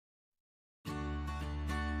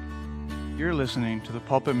You're listening to the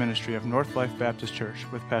pulpit ministry of North Life Baptist Church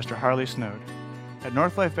with Pastor Harley Snode. At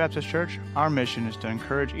North Life Baptist Church, our mission is to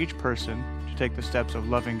encourage each person to take the steps of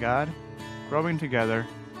loving God, growing together,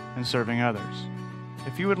 and serving others.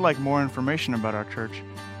 If you would like more information about our church,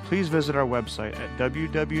 please visit our website at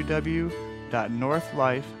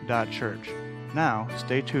www.northlife.church. Now,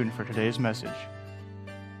 stay tuned for today's message.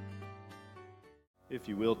 If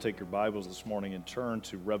you will, take your Bibles this morning and turn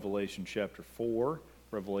to Revelation chapter 4.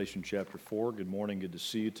 Revelation chapter 4. Good morning. Good to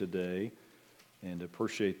see you today, and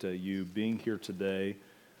appreciate you being here today.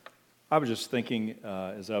 I was just thinking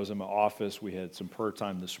as I was in my office, we had some prayer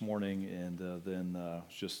time this morning, and then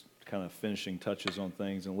just kind of finishing touches on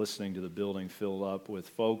things and listening to the building fill up with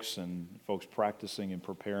folks and folks practicing and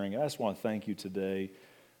preparing. I just want to thank you today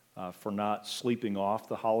for not sleeping off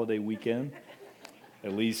the holiday weekend.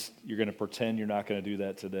 At least you're going to pretend you're not going to do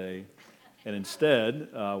that today. And instead,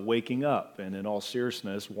 waking up and in all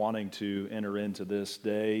seriousness, wanting to enter into this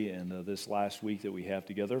day and this last week that we have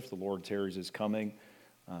together, if the Lord tarries is coming,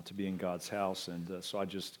 to be in God's house. And so I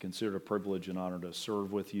just consider it a privilege and honor to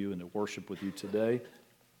serve with you and to worship with you today,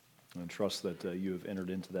 and trust that you have entered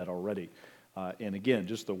into that already. And again,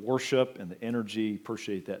 just the worship and the energy,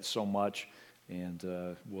 appreciate that so much. And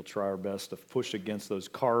we'll try our best to push against those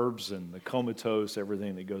carbs and the comatose,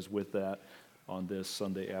 everything that goes with that on this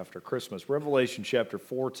Sunday after Christmas. Revelation chapter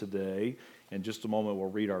 4 today. In just a moment, we'll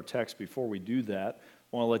read our text. Before we do that,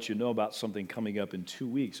 I want to let you know about something coming up in 2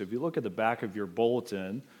 weeks. If you look at the back of your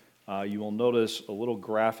bulletin, you will notice a little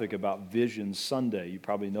graphic about Vision Sunday. You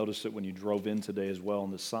probably noticed it when you drove in today as well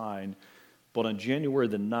on the sign. But on January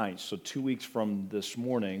the 9th, so 2 weeks from this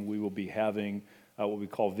morning, we will be having what we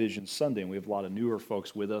call Vision Sunday. And we have a lot of newer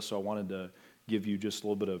folks with us, so I wanted to give you just a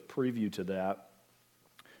little bit of preview to that.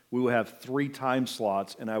 We will have 3 time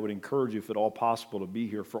slots, and I would encourage you, if at all possible, to be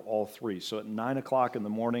here for all 3. So at 9 o'clock in the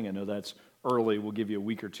morning, I know that's early. We'll give you a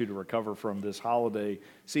week or two to recover from this holiday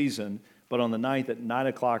season. But on the 9th at 9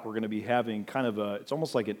 o'clock, we're going to be having kind of it's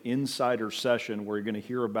almost like an insider session where you're going to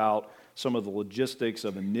hear about some of the logistics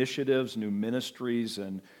of initiatives, new ministries,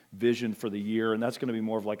 and vision for the year. And that's going to be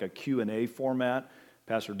more of like a Q&A format.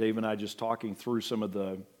 Pastor Dave and I just talking through some of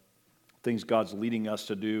the things God's leading us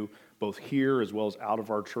to do, both here as well as out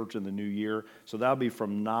of our church in the new year. So that'll be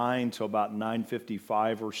from 9 to about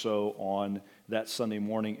 9:55 or so on that Sunday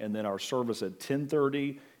morning. And then our service at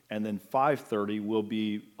 10:30 and then 5:30 will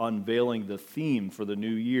be unveiling the theme for the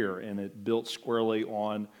new year. And it built squarely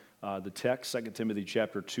on the text, 2 Timothy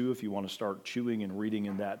chapter 2, if you want to start chewing and reading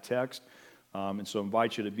in that text. And so I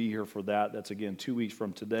invite you to be here for that. That's, again, 2 weeks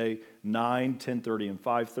from today, 9, 10:30, and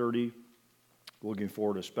 5:30. Looking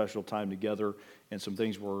forward to a special time together and some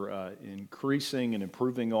things we're increasing and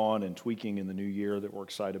improving on and tweaking in the new year that we're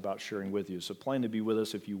excited about sharing with you. So plan to be with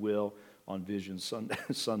us, if you will, on Vision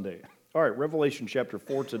Sunday. All right, Revelation chapter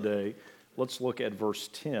 4 today. Let's look at verse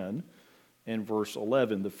 10 and verse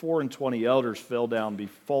 11. The 24 elders fall down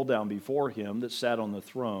before him that sat on the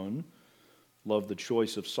throne. Love the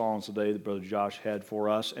choice of songs today that Brother Josh had for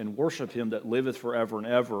us. And worship him that liveth forever and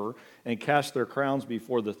ever, and cast their crowns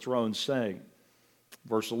before the throne, saying,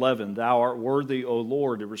 Verse 11, Thou art worthy, O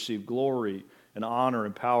Lord, to receive glory and honor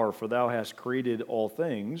and power, for Thou hast created all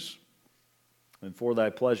things, and for Thy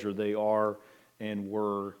pleasure they are and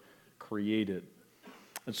were created.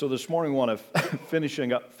 And so this morning we want to finish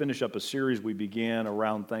up a series we began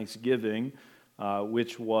around Thanksgiving,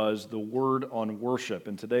 which was the Word on Worship.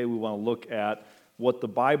 And today we want to look at what the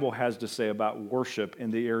Bible has to say about worship in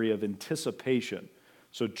the area of anticipation.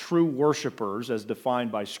 So true worshipers, as defined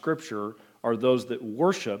by Scripture, are those that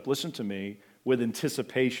worship, listen to me, with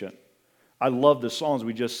anticipation. I love the songs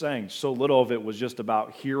we just sang. So little of it was just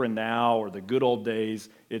about here and now or the good old days.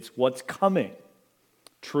 It's what's coming.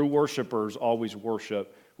 True worshipers always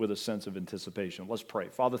worship with a sense of anticipation. Let's pray.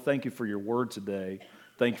 Father, thank you for your word today.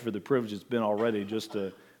 Thank you for the privilege it's been already just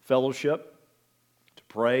to fellowship, to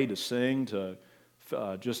pray, to sing,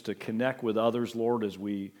 just to connect with others, Lord, as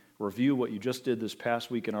we review what you just did this past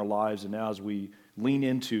week in our lives, and now as we lean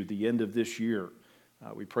into the end of this year,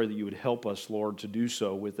 we pray that you would help us, Lord, to do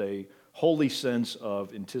so with a holy sense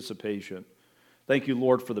of anticipation. Thank you,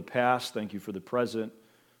 Lord, for the past. Thank you for the present.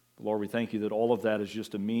 Lord, we thank you that all of that is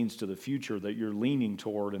just a means to the future that you're leaning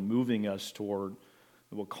toward and moving us toward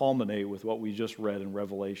that will culminate with what we just read in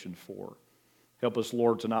Revelation 4. Help us,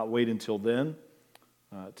 Lord, to not wait until then,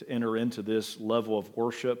 to enter into this level of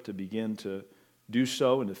worship, to begin to do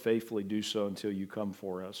so and to faithfully do so until you come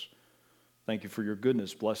for us. Thank you for your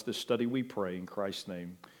goodness. Bless this study, we pray, in Christ's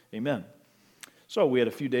name. Amen. So we had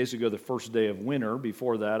a few days ago the first day of winter.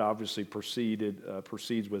 Before that, obviously,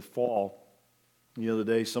 proceeds with fall. The other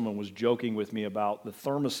day, someone was joking with me about the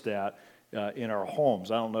thermostat in our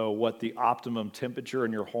homes. I don't know what the optimum temperature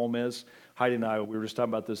in your home is. Heidi and I, we were just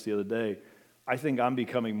talking about this the other day. I think I'm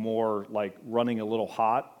becoming more like running a little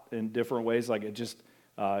hot in different ways. Like it just,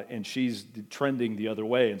 and she's trending the other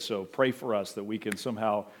way. And so pray for us that we can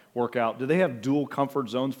somehow work out. Do they have dual comfort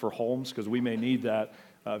zones for homes? Because we may need that.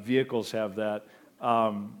 Vehicles have that.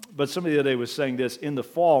 But somebody the other day was saying this. In the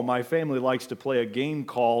fall, my family likes to play a game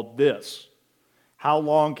called this. How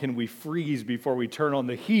long can we freeze before we turn on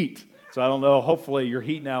the heat? So I don't know. Hopefully your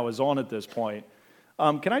heat now is on at this point.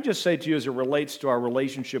 Can I just say to you, as it relates to our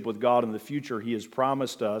relationship with God in the future, He has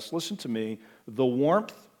promised us, listen to me, the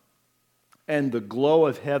warmth and the glow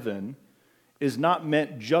of heaven is not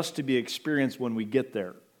meant just to be experienced when we get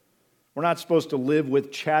there. We're not supposed to live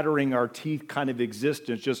with chattering our teeth kind of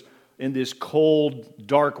existence, just in this cold,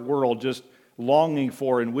 dark world, just longing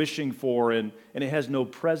for and wishing for, and it has no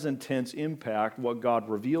present tense impact what God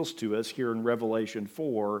reveals to us here in Revelation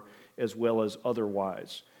 4 as well as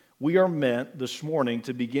otherwise. We are meant this morning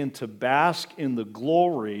to begin to bask in the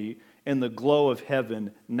glory and the glow of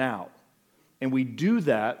heaven now. And we do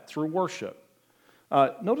that through worship.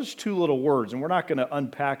 Notice two little words, and we're not going to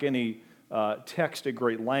unpack any text at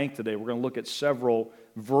great length today. We're going to look at several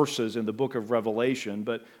verses in the book of Revelation.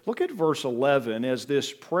 But look at verse 11 as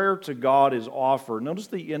this prayer to God is offered. Notice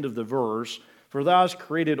the end of the verse. For thou hast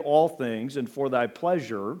created all things, and for thy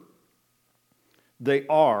pleasure they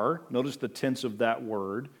are, notice the tense of that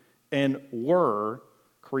word, and were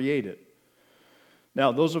created.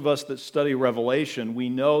 Now, those of us that study Revelation, we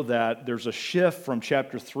know that there's a shift from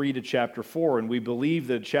chapter 3 to chapter 4, and we believe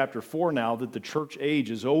that chapter 4 now, that the church age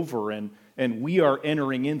is over, and we are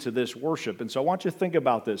entering into this worship. And so I want you to think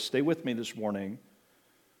about this. Stay with me this morning.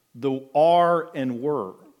 The are and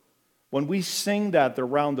were. When we sing that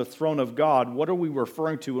around the throne of God, what are we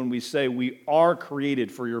referring to when we say we are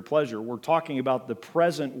created for your pleasure? We're talking about the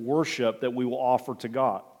present worship that we will offer to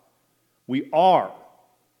God. We are.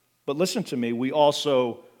 But listen to me, we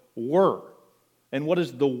also were. And what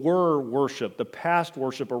is the were worship, the past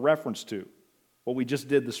worship, a reference to? What we just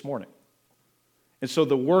did this morning. And so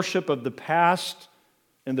the worship of the past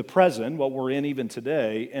and the present, what we're in even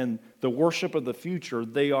today, and the worship of the future,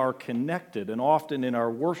 they are connected. And often in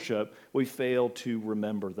our worship, we fail to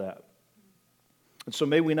remember that. And so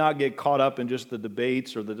may we not get caught up in just the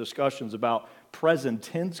debates or the discussions about present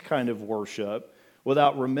tense kind of worship,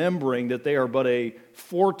 without remembering that they are but a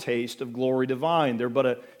foretaste of glory divine. They're but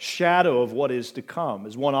a shadow of what is to come.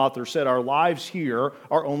 As one author said, our lives here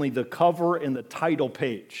are only the cover and the title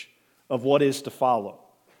page of what is to follow.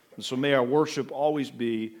 And so may our worship always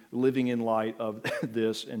be living in light of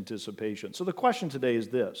this anticipation. So the question today is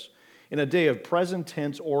this. In a day of present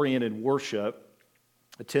tense oriented worship,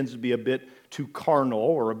 it tends to be a bit too carnal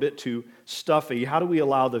or a bit too stuffy. How do we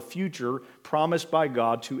allow the future promised by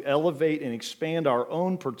God to elevate and expand our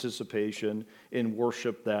own participation in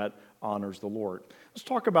worship that honors the Lord? Let's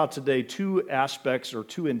talk about today two aspects or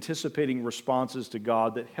two anticipating responses to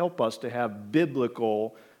God that help us to have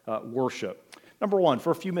biblical worship. Number one,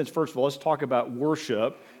 for a few minutes, first of all, let's talk about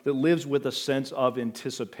worship that lives with a sense of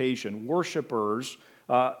anticipation. Worshipers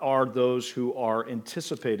are those who are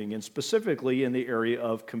anticipating, and specifically in the area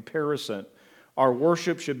of comparison. Our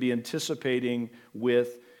worship should be anticipating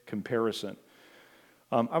with comparison.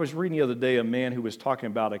 I was reading the other day a man who was talking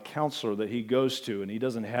about a counselor that he goes to, and he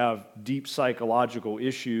doesn't have deep psychological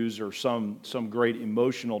issues or some great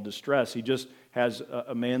emotional distress. He just has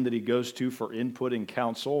a man that he goes to for input and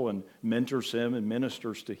counsel and mentors him and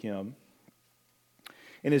ministers to him.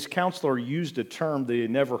 And his counselor used a term that he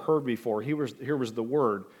had never heard before. Here was the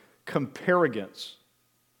word, comparigance.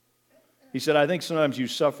 He said, I think sometimes you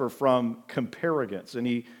suffer from comparigance. And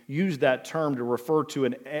he used that term to refer to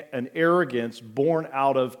an arrogance born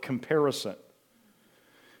out of comparison.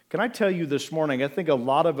 Can I tell you this morning, I think a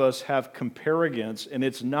lot of us have comparigance, and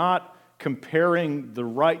it's not comparing the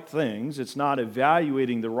right things. It's not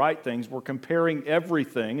evaluating the right things. We're comparing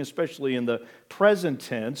everything, especially in the present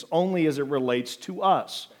tense, only as it relates to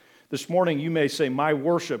us. This morning you may say, my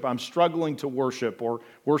worship, I'm struggling to worship, or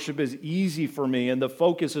worship is easy for me, and the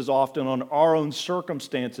focus is often on our own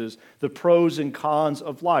circumstances, the pros and cons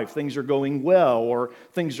of life. Things are going well, or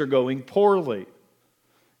things are going poorly.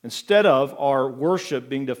 Instead of our worship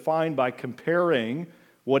being defined by comparing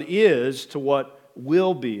what is to what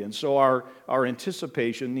will be. And so our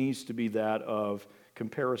anticipation needs to be that of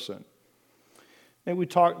comparison. And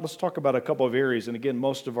let's talk about a couple of areas. And again,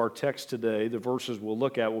 most of our text today, the verses we'll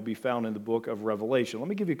look at, will be found in the book of Revelation. Let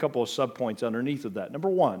me give you a couple of subpoints underneath of that. Number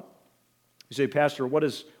one, You say, Pastor,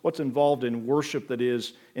 what's involved in worship that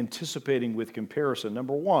is anticipating with comparison?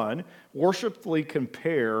 Number one, worshipfully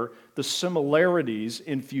compare the similarities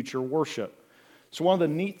in future worship. So one of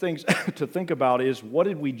the neat things to think about is, what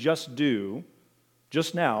did we just do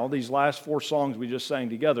just now, these last 4 songs we just sang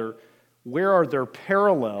together? Where are there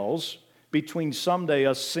parallels between someday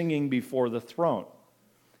us singing before the throne?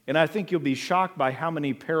 And I think you'll be shocked by how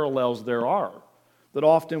many parallels there are that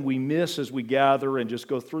often we miss as we gather and just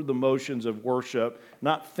go through the motions of worship,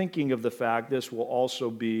 not thinking of the fact this will also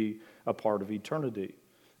be a part of eternity.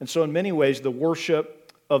 And so in many ways, the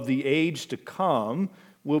worship of the age to come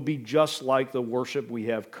will be just like the worship we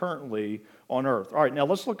have currently on earth. All right, now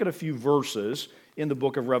let's look at a few verses in the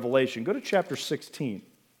book of Revelation. Go to chapter 16.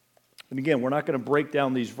 And again, we're not going to break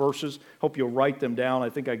down these verses. Hope you'll write them down. I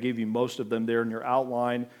think I gave you most of them there in your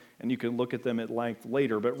outline, and you can look at them at length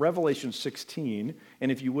later. But Revelation 16,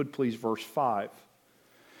 and if you would please, verse 5.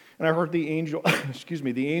 And I heard the angel,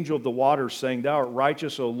 the angel of the waters saying, Thou art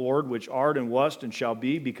righteous, O Lord, which art and wast and shall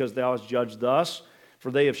be, because thou hast judged thus. For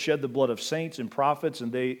they have shed the blood of saints and prophets,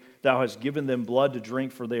 and thou hast given them blood to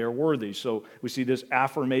drink, for they are worthy. So we see this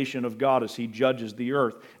affirmation of God as he judges the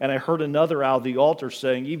earth. And I heard another out of the altar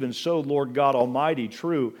saying, Even so, Lord God Almighty,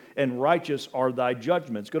 true and righteous are thy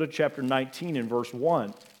judgments. Go to chapter 19 and verse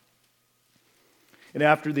 1. And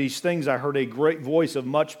after these things I heard a great voice of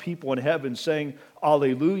much people in heaven saying,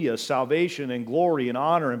 Alleluia, salvation and glory and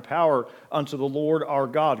honor and power unto the Lord our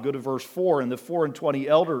God. Go to verse 4. And the 24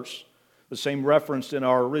 elders, the same referenced in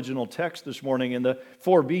our original text this morning, and the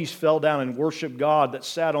 4 beasts fell down and worshiped God that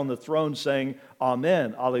sat on the throne, saying,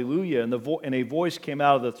 Amen, Alleluia. And a voice came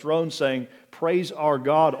out of the throne saying, Praise our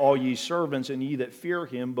God, all ye servants, and ye that fear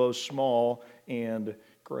him, both small and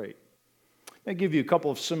great. I'll give you a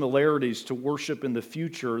couple of similarities to worship in the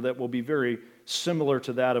future that will be very similar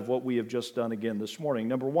to that of what we have just done again this morning.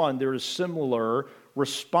 Number one, there is similar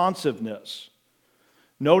responsiveness.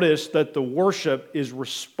 Notice that the worship is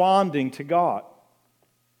responding to God.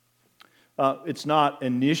 It's not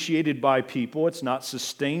initiated by people. It's not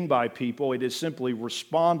sustained by people. It is simply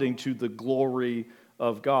responding to the glory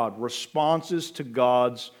of God. Responses to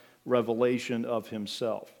God's revelation of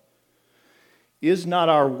himself. Is not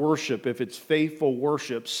our worship, if it's faithful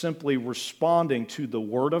worship, simply responding to the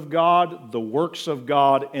Word of God, the works of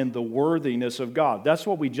God, and the worthiness of God? That's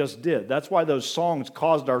what we just did. That's why those songs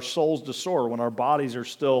caused our souls to soar when our bodies are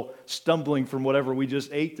still stumbling from whatever we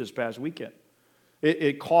just ate this past weekend.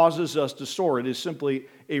 It causes us to soar. It is simply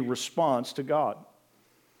a response to God.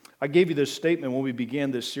 I gave you this statement when we began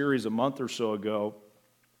this series a month or so ago,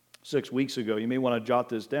 6 weeks ago. You may want to jot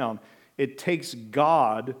this down. It takes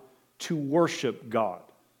God to worship God.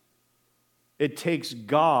 It takes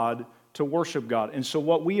God to worship God. And so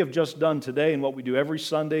what we have just done today and what we do every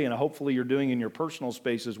Sunday, and hopefully you're doing in your personal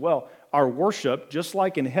space as well, our worship, just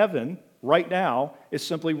like in heaven right now, is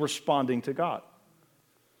simply responding to God.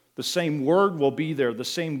 The same Word will be there. The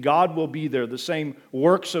same God will be there. The same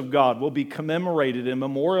works of God will be commemorated and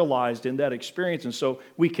memorialized in that experience. And so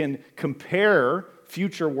we can compare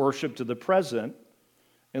future worship to the present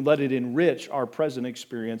and let it enrich our present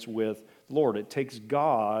experience with the Lord. It takes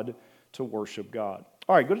God to worship God.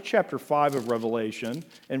 All right, go to chapter 5 of Revelation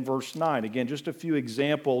and verse 9. Again, just a few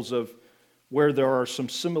examples of where there are some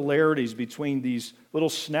similarities between these little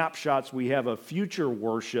snapshots we have of future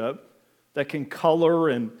worship that can color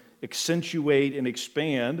and accentuate and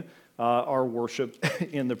expand our worship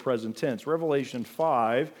in the present tense. Revelation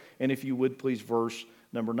 5, and if you would please, verse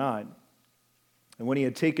number 9. And when he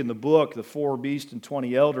had taken the book, the 4 beasts and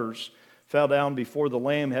 20 elders fell down before the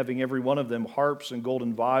Lamb, having every one of them harps and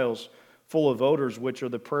golden vials full of odors, which are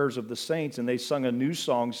the prayers of the saints. And they sung a new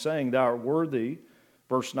song, saying, Thou art worthy,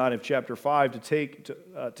 verse 9 of chapter 5, to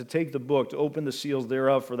take the book, to open the seals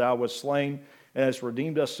thereof, for thou wast slain, and hast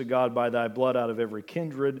redeemed us to God by thy blood out of every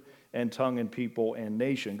kindred and tongue and people and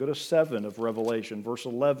nation. Go to 7 of Revelation, verse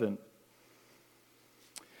 11.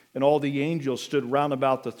 And all the angels stood round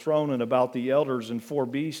about the throne and about the elders and 4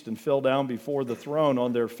 beasts, and fell down before the throne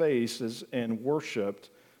on their faces and worshiped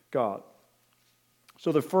God.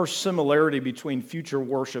 So the first similarity between future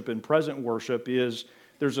worship and present worship is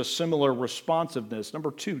there's a similar responsiveness.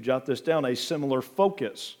 Number 2, jot this down, a similar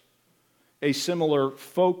focus. A similar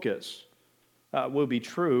focus will be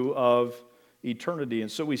true of eternity.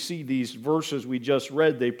 And so we see these verses we just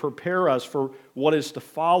read, they prepare us for what is to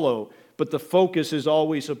follow. But the focus is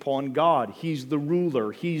always upon God. He's the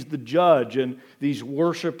ruler. He's the judge. And these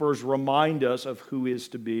worshipers remind us of who is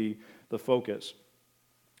to be the focus.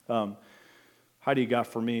 Heidi got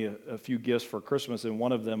for me a few gifts for Christmas, and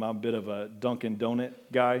one of them, I'm a bit of a Dunkin' Donut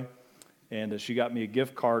guy. And she got me a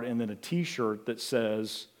gift card and then a T-shirt that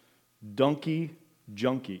says, Donkey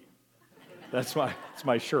Junkie. That's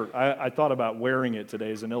my shirt. I thought about wearing it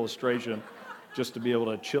today as an illustration just to be able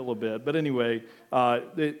to chill a bit. But anyway, I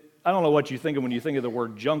don't know what you think of when you think of the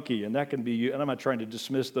word junkie, and that can be, and I'm not trying to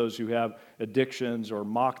dismiss those who have addictions or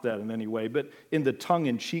mock that in any way, but in the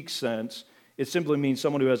tongue-in-cheek sense, it simply means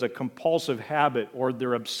someone who has a compulsive habit or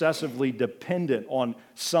they're obsessively dependent on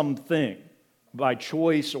something by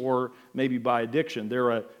choice or maybe by addiction.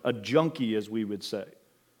 They're a junkie, as we would say.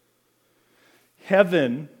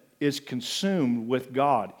 Heaven is consumed with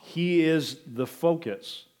God. He is the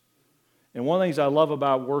focus. And one of the things I love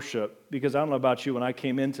about worship, because I don't know about you, when I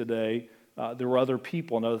came in today, there were other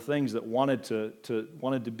people and other things that wanted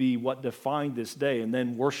to be what defined this day. And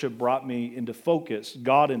then worship brought me into focus,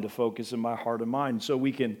 God into focus in my heart and mind. So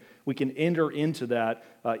we can enter into that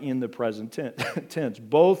in the present tense.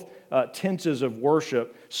 Both tenses of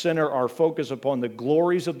worship center our focus upon the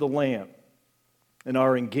glories of the Lamb and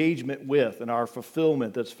our engagement with and our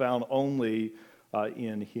fulfillment that's found only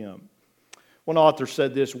in Him. One author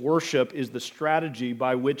said this: worship is the strategy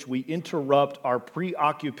by which we interrupt our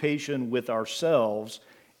preoccupation with ourselves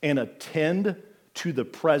and attend to the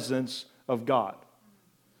presence of God.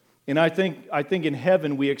 And I think in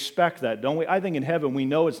heaven we expect that, don't we? I think in heaven we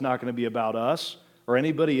know it's not going to be about us or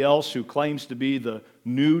anybody else who claims to be the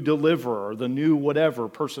new deliverer or the new whatever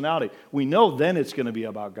personality. We know then it's going to be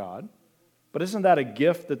about God. But isn't that a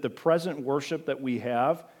gift that the present worship that we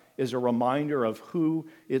have is a reminder of who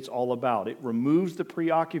it's all about? It removes the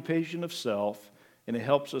preoccupation of self, and it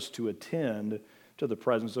helps us to attend to the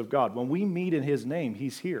presence of God. When we meet in His name,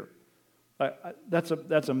 He's here.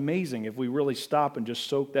 That's amazing if we really stop and just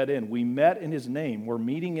soak that in. We met in His name. We're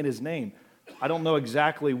meeting in His name. I don't know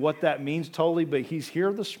exactly what that means totally, but He's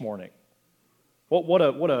here this morning. What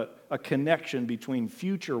a connection between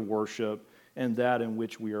future worship and that in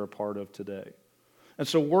which we are a part of today. And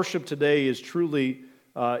so worship today is truly,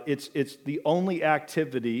 it's the only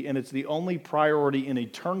activity and it's the only priority in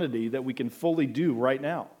eternity that we can fully do right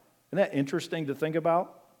now. Isn't that interesting to think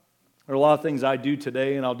about? There are a lot of things I do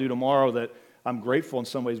today and I'll do tomorrow that I'm grateful in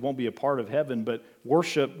some ways won't be a part of heaven, but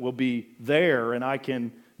worship will be there and I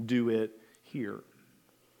can do it here.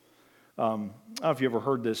 I don't know if you ever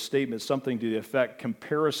heard this statement, something to the effect,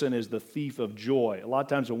 comparison is the thief of joy. A lot of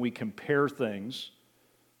times when we compare things,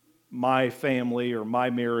 my family or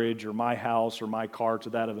my marriage or my house or my car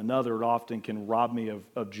to that of another, it often can rob me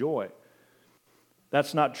of joy.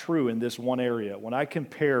 That's not true in this one area. When I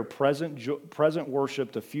compare present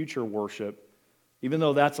worship to future worship, even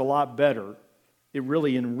though that's a lot better, it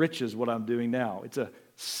really enriches what I'm doing now. It's a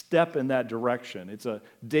step in that direction. It's a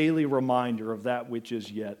daily reminder of that which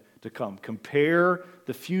is yet to come. Compare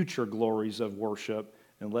the future glories of worship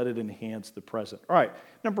and let it enhance the present. All right,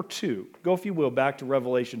 number 2, go if you will back to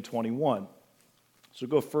Revelation 21. So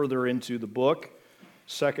go further into the book,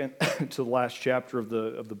 second to the last chapter of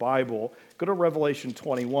the Bible. Go to Revelation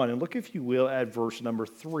 21 and look if you will at verse number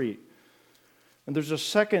 3. And there's a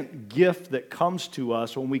second gift that comes to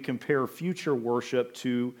us when we compare future worship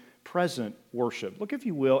to present worship. Look if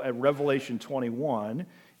you will at Revelation 21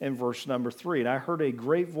 and verse number 3. And I heard a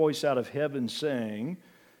great voice out of heaven saying,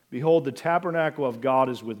 behold, the tabernacle of God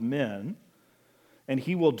is with men, and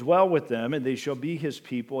He will dwell with them, and they shall be His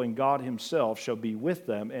people, and God Himself shall be with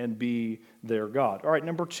them and be their God. All right,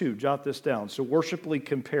 number 2, jot this down. So worshipfully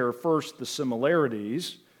compare first the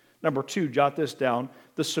similarities. Number 2, jot this down,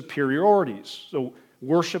 the superiorities. So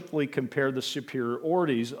worshipfully compare the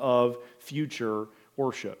superiorities of future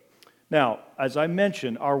worship. Now, as I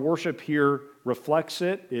mentioned, our worship here reflects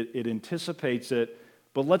it, it anticipates it,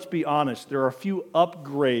 but let's be honest, there are a few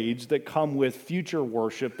upgrades that come with future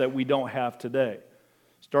worship that we don't have today.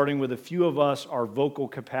 Starting with a few of us, our vocal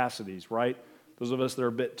capacities, right? Those of us that are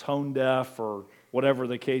a bit tone deaf or whatever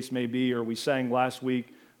the case may be, or we sang last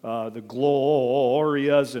week, the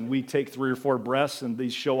Glorias, and we take 3 or 4 breaths, and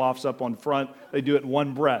these show-offs up on front, they do it in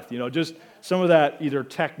one breath. You know, just some of that either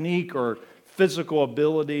technique or physical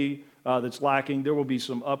ability that's lacking. There will be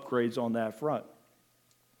some upgrades on that front.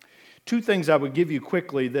 2 things I would give you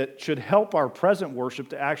quickly that should help our present worship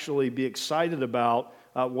to actually be excited about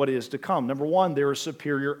what is to come. Number 1, there is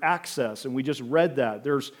superior access, and we just read that.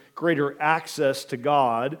 There's greater access to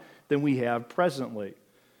God than we have presently.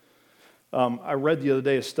 I read the other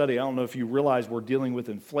day a study. I don't know if you realize we're dealing with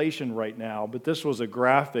inflation right now, but this was a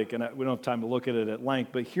graphic, and we don't have time to look at it at length,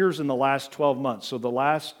 but here's in the last 12 months. So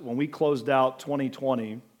when we closed out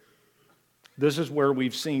 2020, this is where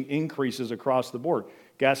we've seen increases across the board.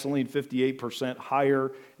 Gasoline 58%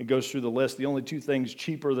 higher. It goes through the list. The only 2 things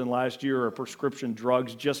cheaper than last year are prescription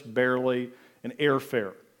drugs, just barely, and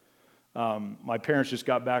airfare. My parents just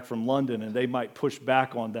got back from London, and they might push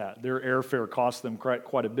back on that. Their airfare cost them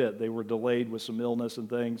quite a bit. They were delayed with some illness and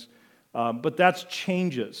things. But that's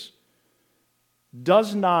changes.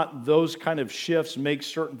 Does not those kind of shifts make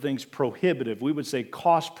certain things prohibitive? We would say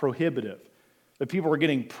cost prohibitive. That people are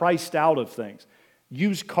getting priced out of things.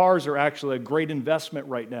 Used cars are actually a great investment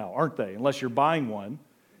right now, aren't they? Unless you're buying one.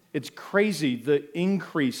 It's crazy, the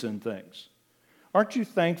increase in things. Aren't you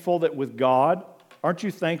thankful that with God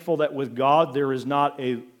there is not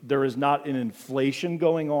an inflation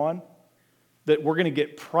going on? That we're going to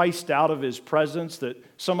get priced out of His presence, that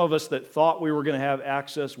some of us that thought we were going to have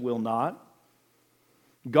access will not?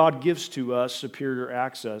 God gives to us superior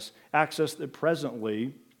access that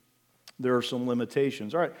presently there are some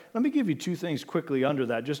limitations. All right, let me give you two things quickly under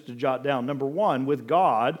that just to jot down. Number one, with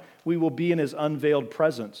God, we will be in His unveiled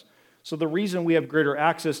presence. So the reason we have greater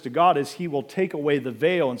access to God is He will take away the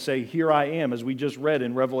veil and say, "Here I am," as we just read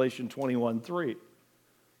in Revelation 21:3.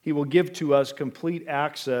 He will give to us complete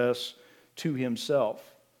access to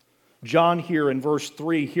Himself. John here in verse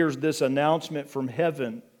 3 hears this announcement from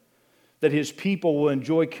heaven that His people will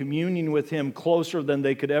enjoy communion with Him closer than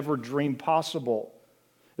they could ever dream possible.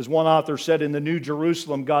 As one author said, in the New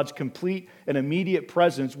Jerusalem, God's complete and immediate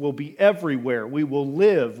presence will be everywhere. We will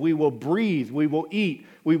live, we will breathe, we will eat,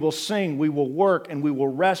 we will sing, we will work, and we will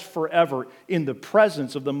rest forever in the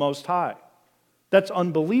presence of the Most High. That's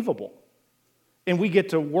unbelievable. And we get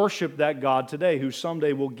to worship that God today, who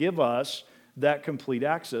someday will give us that complete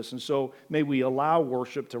access. And so may we allow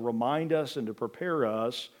worship to remind us and to prepare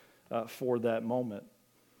us for that moment.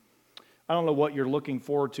 I don't know what you're looking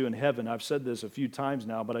forward to in heaven. I've said this a few times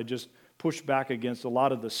now, but I just push back against a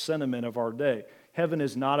lot of the sentiment of our day. Heaven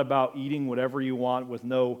is not about eating whatever you want with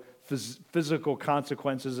no physical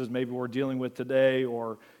consequences as maybe we're dealing with today,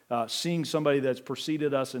 or seeing somebody that's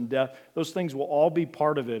preceded us in death. Those things will all be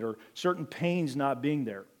part of it, or certain pains not being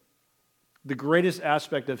there. The greatest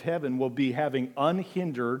aspect of heaven will be having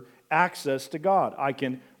unhindered access to God. I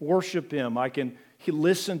can worship Him. I can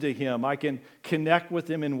listen to Him. I can connect with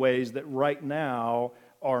Him in ways that right now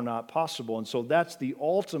are not possible. And so that's the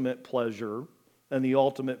ultimate pleasure and the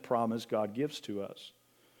ultimate promise God gives to us.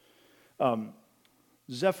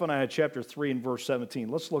 Zephaniah chapter 3 and verse 17.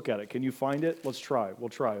 Let's look at it. Can you find it? Let's try. We'll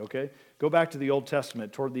try, okay? Go back to the Old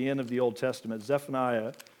Testament, toward the end of the Old Testament.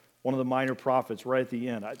 Zephaniah, one of the minor prophets, right at the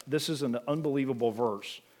end. This is an unbelievable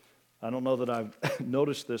verse. I don't know that I've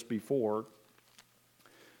noticed this before.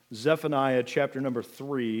 Zephaniah chapter number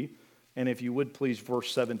 3, and if you would please,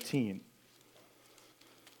 verse 17.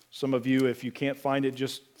 Some of you, if you can't find it,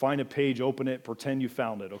 just find a page, open it, pretend you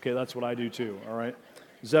found it. Okay, that's what I do too, all right?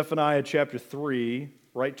 Zephaniah chapter 3,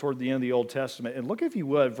 right toward the end of the Old Testament. And look, if you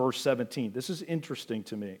would, verse 17. This is interesting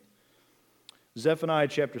to me. Zephaniah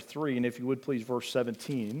chapter 3, and if you would please, verse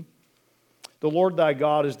 17. The Lord thy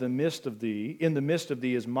God is in the midst of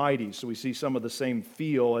thee is mighty. So we see some of the same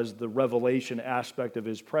feel as the revelation aspect of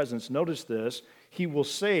His presence. Notice this. He will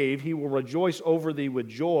save, He will rejoice over thee with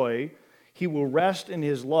joy. He will rest in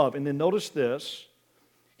His love. And then notice this.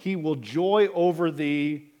 He will joy over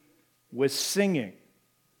thee with singing.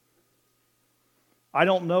 I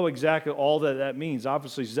don't know exactly all that means.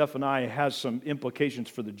 Obviously, Zephaniah has some implications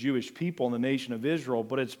for the Jewish people and the nation of Israel,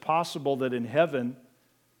 but it's possible that in heaven,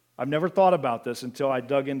 I've never thought about this until I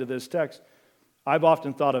dug into this text. I've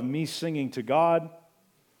often thought of me singing to God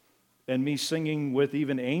and me singing with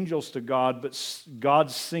even angels to God, but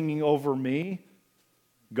God singing over me,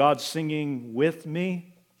 God singing with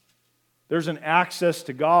me. There's an access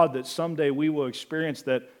to God that someday we will experience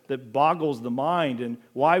that boggles the mind. And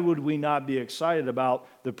why would we not be excited about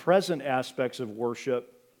the present aspects of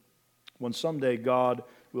worship when someday God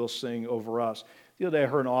will sing over us? The other day I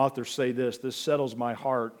heard an author say this settles my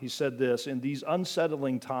heart. He said this: in these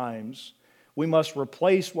unsettling times, we must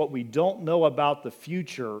replace what we don't know about the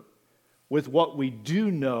future with what we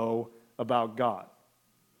do know about God.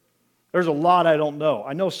 There's a lot I don't know.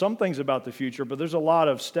 I know some things about the future, but there's a lot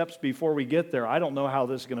of steps before we get there. I don't know how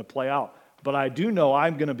this is going to play out, but I do know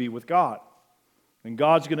I'm going to be with God, and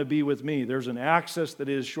God's going to be with me. There's an access that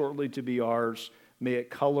is shortly to be ours. May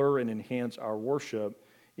it color and enhance our worship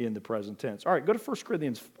in the present tense. All right, go to 1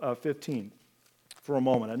 Corinthians 15 for a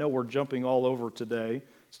moment. I know we're jumping all over today.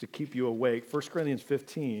 It's to keep you awake. 1 Corinthians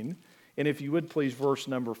 15, and if you would please, verse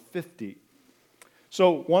number 50.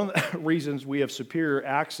 So one of the reasons we have superior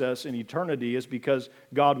access in eternity is because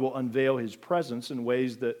God will unveil His presence in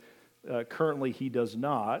ways that currently He does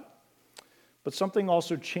not. But something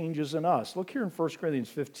also changes in us. Look here in 1 Corinthians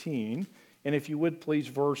 15, and if you would please,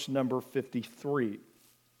 verse number 53.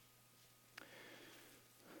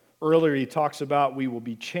 Earlier he talks about we will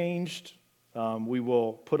be changed We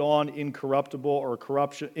will put on incorruptible, or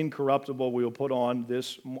incorruptible, we will put on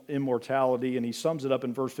this immortality. And he sums it up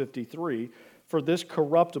in verse 53. For this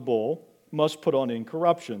corruptible must put on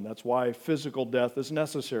incorruption. That's why physical death is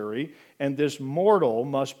necessary. And this mortal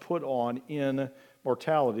must put on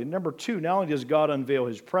immortality. Number two, not only does God unveil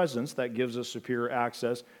his presence, that gives us superior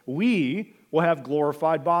access, we will have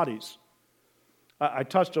glorified bodies. I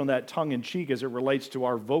touched on that tongue-in-cheek as it relates to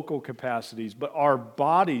our vocal capacities, but our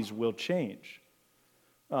bodies will change.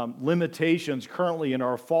 Limitations currently in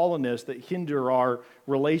our fallenness that hinder our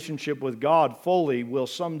relationship with God fully will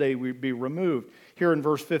someday be removed. Here in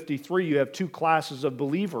verse 53, you have two classes of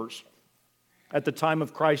believers at the time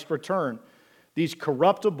of Christ's return. These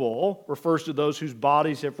corruptible refers to those whose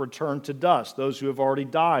bodies have returned to dust, those who have already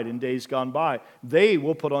died in days gone by. They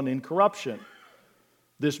will put on incorruption.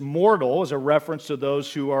 This mortal is a reference to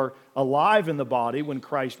those who are alive in the body when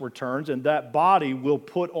Christ returns, and that body will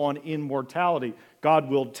put on immortality. God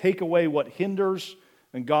will take away what hinders,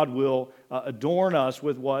 and God will adorn us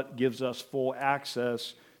with what gives us full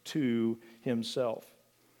access to himself.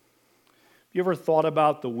 Have you ever thought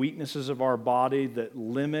about the weaknesses of our body that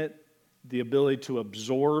limit the ability to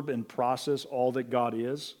absorb and process all that God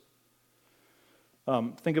is?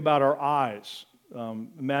 Think about our eyes.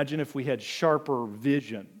 Imagine if we had sharper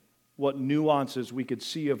vision, what nuances we could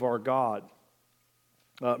see of our God.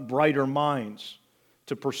 Brighter minds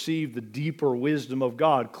to perceive the deeper wisdom of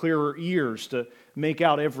God. Clearer ears to make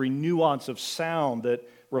out every nuance of sound that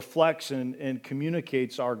reflects and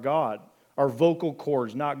communicates our God. Our vocal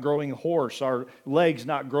cords not growing hoarse, our legs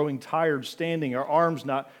not growing tired standing, our arms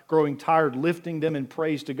not growing tired lifting them in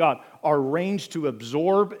praise to God. Our range to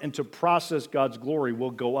absorb and to process God's glory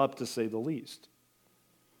will go up, to say the least.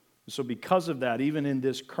 So because of that, even in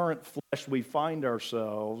this current flesh we find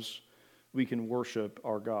ourselves, we can worship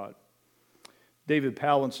our God. David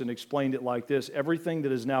Pallinson explained it like this: everything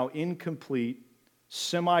that is now incomplete,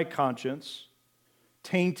 semi-conscious,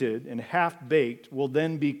 tainted, and half-baked will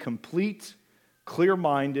then be complete,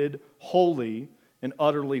 clear-minded, holy, and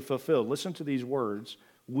utterly fulfilled. Listen to these words.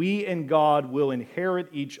 We and God will inherit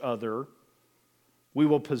each other. We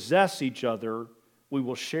will possess each other. We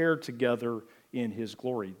will share together in his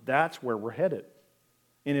glory. That's where we're headed.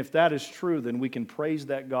 And if that is true, then we can praise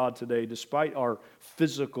that God today. Despite our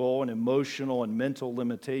physical and emotional and mental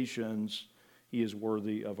limitations, he is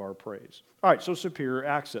worthy of our praise. All right, so superior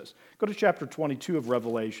access. Go to chapter 22 of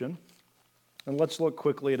Revelation, and let's look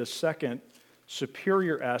quickly at a second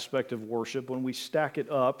superior aspect of worship when we stack it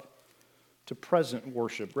up to present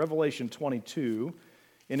worship. Revelation 22,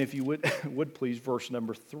 and if you would please, verse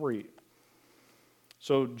number 3.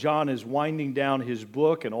 So John is winding down his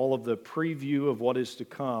book and all of the preview of what is to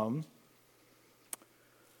come.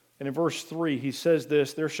 And in verse 3, he says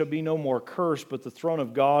this: there shall be no more curse, but the throne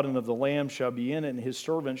of God and of the Lamb shall be in it, and his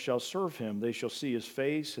servants shall serve him. They shall see his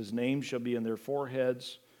face, his name shall be in their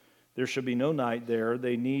foreheads. There shall be no night there.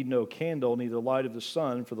 They need no candle, neither light of the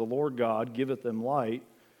sun, for the Lord God giveth them light,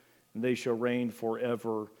 and they shall reign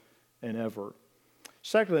forever and ever.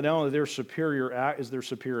 Secondly, not only is there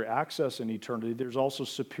superior access in eternity, there's also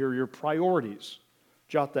superior priorities.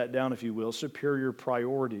 Jot that down if you will, superior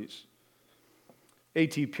priorities.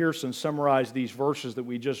 A.T. Pearson summarized these verses that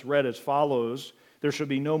we just read as follows: there shall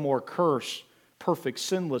be no more curse, perfect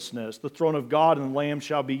sinlessness. The throne of God and the Lamb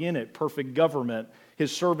shall be in it, perfect government.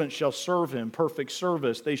 His servants shall serve him, perfect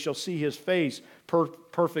service. They shall see his face,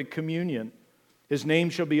 perfect communion. His name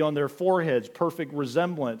shall be on their foreheads, perfect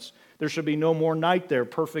resemblance. There shall be no more night there,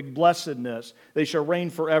 perfect blessedness. They shall reign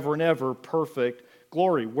forever and ever, perfect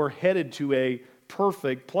glory. We're headed to a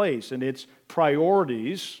perfect place, and its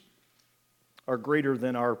priorities are greater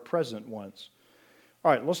than our present ones.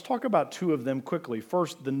 All right, let's talk about two of them quickly.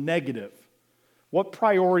 First, the negative. What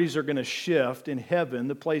priorities are going to shift in heaven,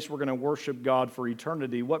 the place we're going to worship God for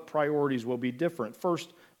eternity? What priorities will be different?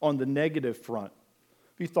 First, on the negative front.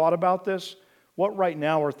 Have you thought about this? What right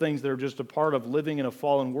now are things that are just a part of living in a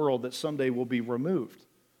fallen world that someday will be removed?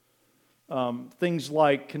 Things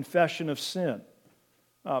like confession of sin.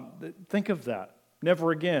 Think of that.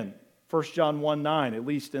 Never again. 1 John 1:9, at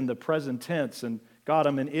least in the present tense, and God,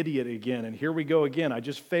 I'm an idiot again, and here we go again. I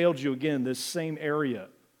just failed you again in this same area.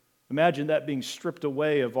 Imagine that being stripped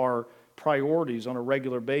away of our priorities on a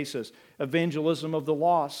regular basis. Evangelism of the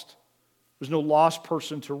lost. There's no lost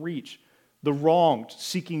person to reach. The wronged,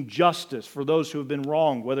 seeking justice for those who have been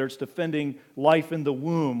wronged, whether it's defending life in the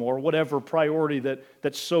womb or whatever priority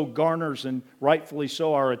that so garners and rightfully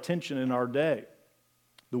so our attention in our day.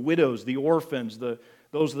 The widows, the orphans,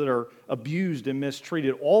 those that are abused and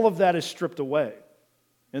mistreated, all of that is stripped away.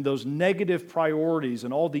 And those negative priorities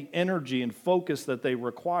and all the energy and focus that they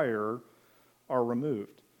require are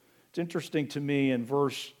removed. It's interesting to me in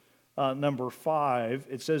verse number 5,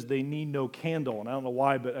 it says they need no candle. And I don't know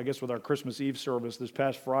why, but I guess with our Christmas Eve service this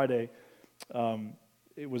past Friday,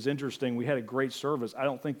 it was interesting. We had a great service. I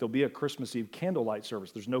don't think there'll be a Christmas Eve candlelight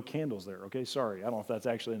service. There's no candles there, okay? Sorry. I don't know if that's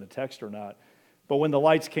actually in the text or not. But when the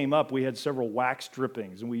lights came up, we had several wax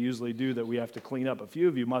drippings, and we usually do that we have to clean up. A few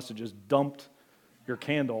of you must have just dumped your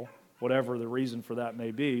candle, whatever the reason for that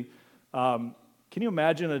may be. Can you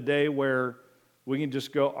imagine a day where we can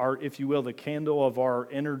just go, if you will, the candle of our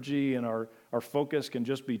energy and our focus can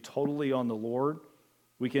just be totally on the Lord?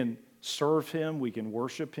 We can serve Him, we can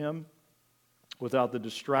worship Him without the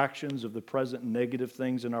distractions of the present negative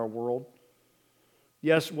things in our world.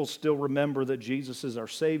 Yes, we'll still remember that Jesus is our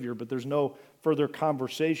Savior, but there's no further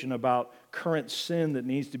conversation about current sin that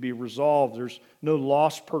needs to be resolved. There's no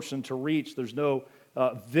lost person to reach. There's no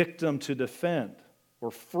victim to defend. We're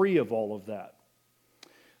free of all of that.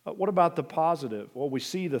 What about the positive? Well, we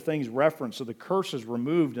see the things referenced. So the curse is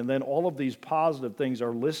removed, and then all of these positive things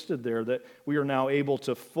are listed there that we are now able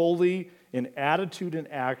to fully, in attitude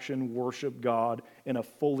and action, worship God in a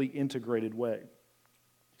fully integrated way.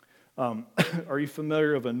 Are you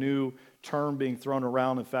familiar of a new term being thrown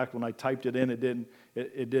around? In fact, when I typed it in, it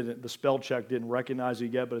didn't. The spell check didn't recognize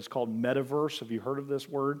it yet, but it's called metaverse. Have you heard of this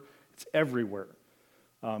word? It's everywhere.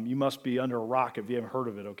 You must be under a rock if you haven't heard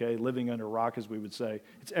of it, okay? Living under a rock, as we would say.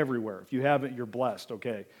 It's everywhere. If you haven't, you're blessed,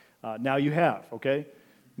 okay? Now you have, okay?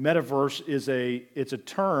 Metaverse it's a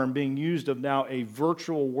term being used of now a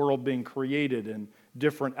virtual world being created and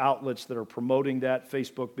different outlets that are promoting that,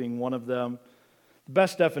 Facebook being one of them. The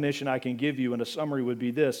best definition I can give you in a summary would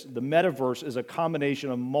be this. The metaverse is a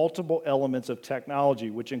combination of multiple elements of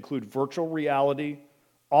technology, which include virtual reality,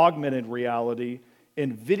 augmented reality,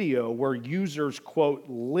 and video, where users, quote,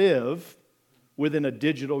 live within a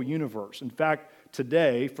digital universe. In fact,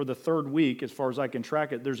 today, for the third week, as far as I can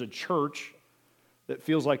track it, there's a church that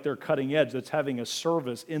feels like they're cutting edge that's having a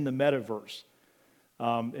service in the metaverse.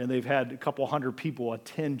 And they've had a couple hundred people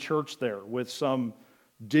attend church there with some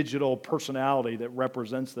digital personality that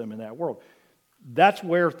represents them in that world. That's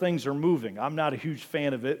where things are moving. I'm not a huge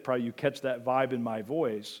fan of it. Probably you catch that vibe in my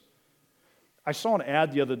voice. I saw an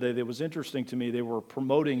ad the other day that was interesting to me. They were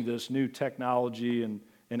promoting this new technology and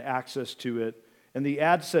access to it. And the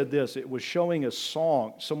ad said this. It was showing a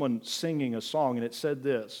song, someone singing a song, and it said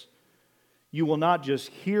this: you will not just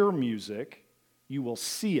hear music, you will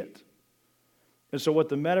see it. And so what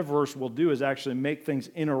the metaverse will do is actually make things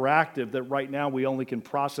interactive that right now we only can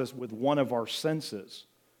process with one of our senses.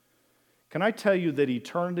 Can I tell you that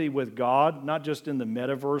eternity with God, not just in the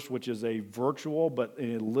metaverse, which is a virtual, but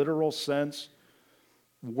in a literal sense,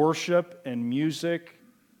 worship and music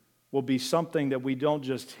will be something that we don't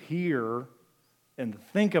just hear and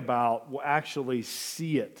think about, we'll actually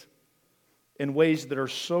see it in ways that are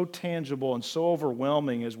so tangible and so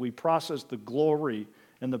overwhelming as we process the glory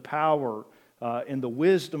and the power and the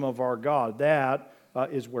wisdom of our God. That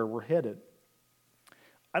is where we're headed.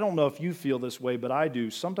 I don't know if you feel this way, but I do.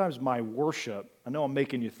 Sometimes my worship, I know I'm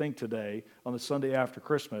making you think today on the Sunday after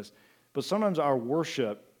Christmas, but sometimes our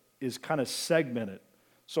worship is kind of segmented.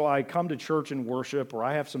 So I come to church and worship, or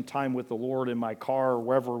I have some time with the Lord in my car or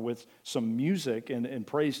wherever with some music and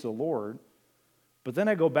praise the Lord, but then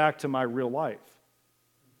I go back to my real life.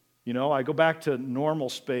 You know, I go back to normal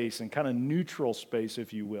space and kind of neutral space,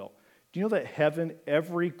 if you will. Do you know that heaven,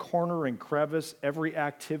 every corner and crevice, every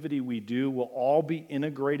activity we do will all be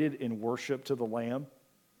integrated in worship to the Lamb?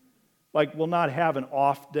 Like, we'll not have an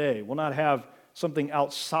off day. We'll not have something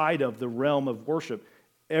outside of the realm of worship.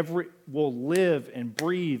 We'll live and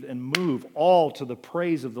breathe and move all to the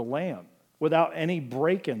praise of the Lamb without any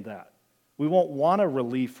break in that. We won't want a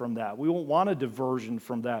relief from that. We won't want a diversion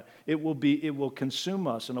from that. It will consume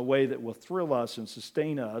us in a way that will thrill us and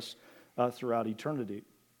sustain us throughout eternity.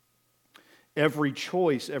 Every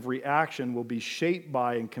choice, every action will be shaped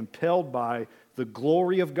by and compelled by the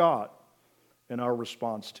glory of God and our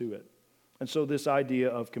response to it. And so this idea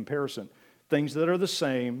of comparison, things that are the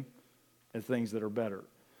same and things that are better.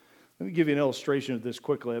 Let me give you an illustration of this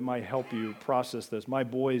quickly. It might help you process this. My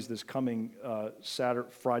boys, this coming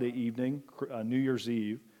Friday evening, New Year's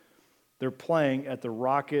Eve, they're playing at the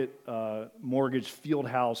Rocket Mortgage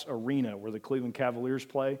Fieldhouse Arena where the Cleveland Cavaliers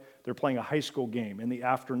play. They're playing a high school game in the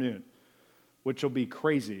afternoon, which will be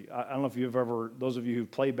crazy. I don't know if you've ever, those of you who've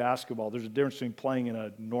played basketball, there's a difference between playing in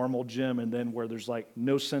a normal gym and then where there's like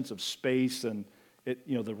no sense of space and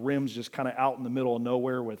the rim's just kind of out in the middle of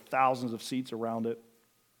nowhere with thousands of seats around it.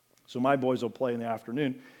 So my boys will play in the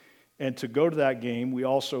afternoon. And to go to that game, we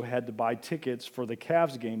also had to buy tickets for the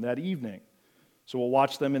Cavs game that evening. So we'll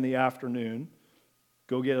watch them in the afternoon,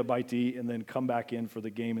 go get a bite to eat, and then come back in for the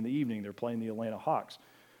game in the evening. They're playing the Atlanta Hawks.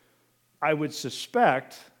 I would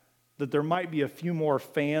suspect that there might be a few more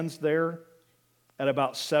fans there at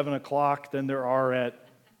about 7 o'clock than there are at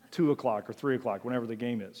 2 o'clock or 3 o'clock, whenever the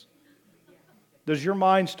game is. Does your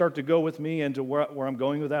mind start to go with me into where I'm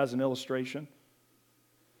going with that as an illustration?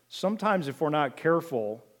 Sometimes if we're not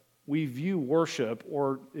careful, we view worship,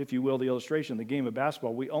 or if you will, the illustration, the game of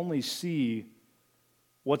basketball, we only see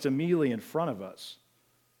what's immediately in front of us.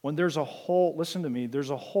 When there's a whole, listen to me, there's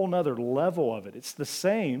a whole nother level of it. It's the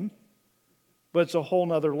same, but it's a whole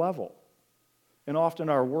nother level. And often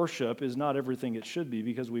our worship is not everything it should be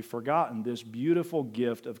because we've forgotten this beautiful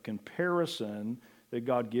gift of comparison that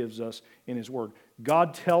God gives us in His Word.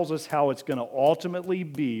 God tells us how it's going to ultimately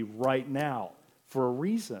be right now for a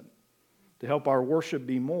reason, to help our worship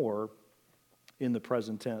be more in the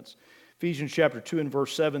present tense. Ephesians chapter 2 and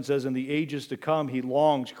verse 7 says, "In the ages to come He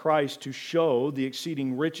longs, Christ, to show the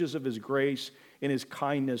exceeding riches of His grace and His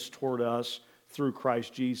kindness toward us through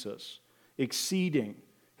Christ Jesus." Exceeding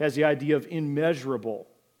has the idea of immeasurable.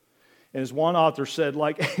 And as one author said,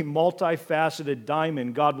 like a multifaceted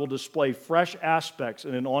diamond, God will display fresh aspects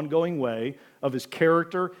in an ongoing way of His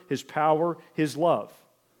character, His power, His love.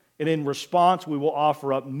 And in response, we will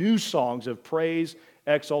offer up new songs of praise,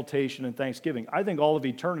 exaltation, and thanksgiving. I think all of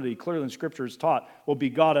eternity, clearly in Scripture is taught, will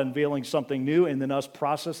be God unveiling something new and then us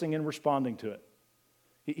processing and responding to it.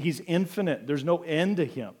 He's infinite. There's no end to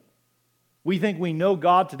Him. We think we know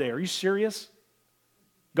God today. Are you serious?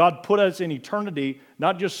 God put us in eternity,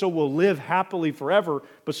 not just so we'll live happily forever,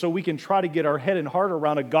 but so we can try to get our head and heart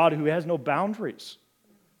around a God who has no boundaries.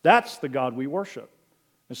 That's the God we worship.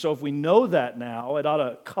 And so if we know that now, it ought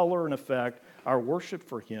to color and affect our worship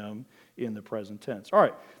for Him in the present tense. All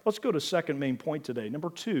right, let's go to second main point today. Number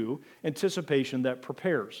 2, anticipation that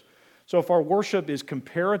prepares. So if our worship is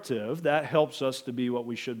comparative, that helps us to be what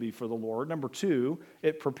we should be for the Lord. Number 2,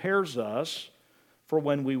 it prepares us for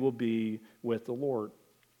when we will be with the Lord.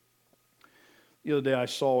 The other day I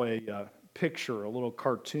saw a picture, a little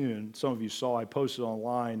cartoon. Some of you saw, I posted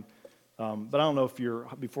online. But I don't know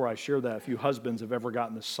if before I share that, if you husbands have ever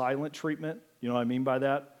gotten the silent treatment. You know what I mean by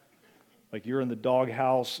that? Like you're in the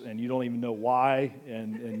doghouse and you don't even know why,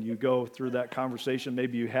 and you go through that conversation.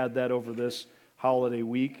 Maybe you had that over this holiday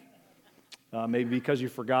week. Maybe because you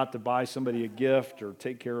forgot to buy somebody a gift or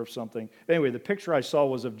take care of something. Anyway, the picture I saw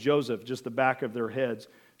was of Joseph, just the back of their heads.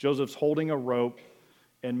 Joseph's holding a rope,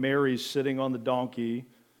 and Mary's sitting on the donkey,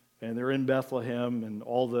 and they're in Bethlehem, and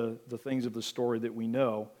all the things of the story that we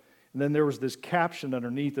know. And then there was this caption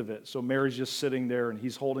underneath of it. So Mary's just sitting there, and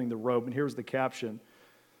he's holding the rope. And here's the caption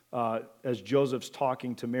as Joseph's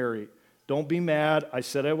talking to Mary. "Don't be mad. I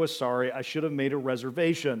said I was sorry. I should have made a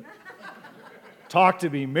reservation. Talk to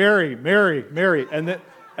me, Mary, Mary, Mary." And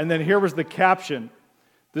then here was the caption.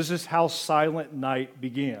 "This is how Silent Night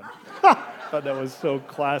began." I thought that was so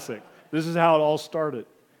classic. This is how it all started.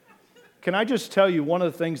 Can I just tell you one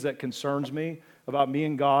of the things that concerns me about me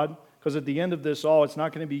and God? Because at the end of this all, it's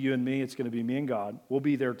not going to be you and me, it's going to be me and God. We'll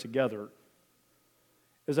be there together.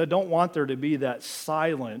 Is I don't want there to be that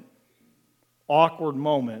silent, awkward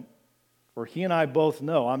moment where He and I both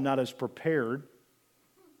know I'm not as prepared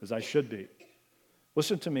as I should be.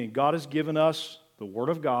 Listen to me. God has given us the Word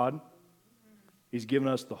of God. He's given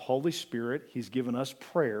us the Holy Spirit. He's given us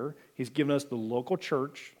prayer. He's given us the local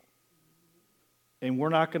church. And we're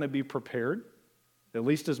not going to be prepared, at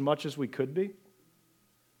least as much as we could be.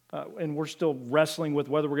 And we're still wrestling with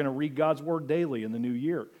whether we're going to read God's Word daily in the new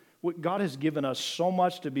year. God has given us so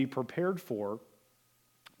much to be prepared for.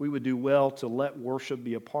 We would do well to let worship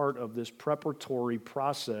be a part of this preparatory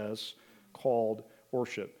process called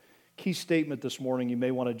worship. Key statement this morning, you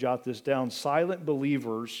may want to jot this down. Silent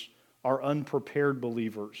believers are unprepared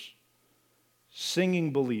believers.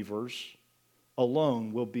 Singing believers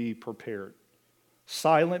alone will be prepared.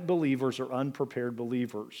 Silent believers are unprepared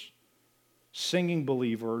believers. Singing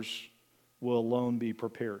believers will alone be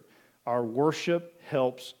prepared. Our worship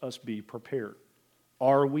helps us be prepared.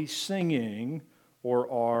 Are we singing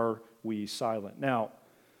or are we silent? Now,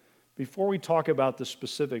 before we talk about the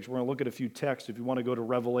specifics, we're going to look at a few texts. If you want to go to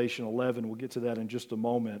Revelation 11, we'll get to that in just a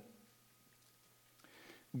moment.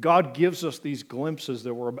 God gives us these glimpses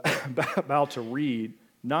that we're about to read,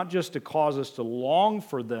 not just to cause us to long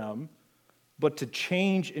for them, but to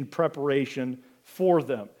change in preparation for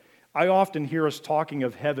them. I often hear us talking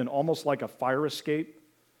of heaven almost like a fire escape.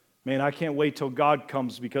 Man, I can't wait till God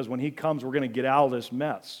comes, because when He comes, we're going to get out of this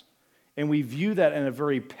mess. And we view that in a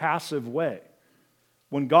very passive way.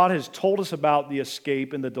 When God has told us about the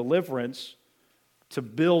escape and the deliverance, to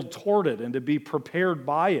build toward it and to be prepared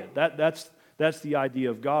by it, that's That's the idea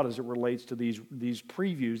of God as it relates to these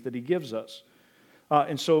previews that he gives us.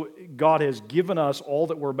 And so God has given us all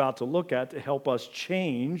that we're about to look at to help us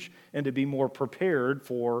change and to be more prepared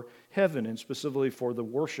for heaven, and specifically for the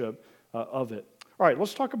worship of it. All right,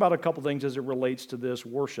 let's talk about a couple things as it relates to this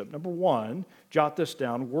worship. Number one, jot this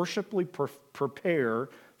down, worshipfully prepare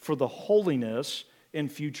for the holiness in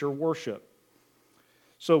future worship.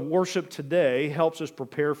 So worship today helps us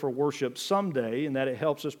prepare for worship someday, in that it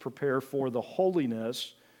helps us prepare for the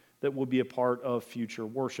holiness that will be a part of future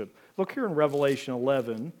worship. Look here in Revelation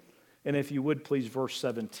 11, and if you would please, verse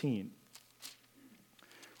 17.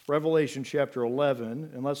 Revelation chapter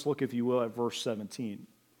 11, and let's look, if you will, at verse 17.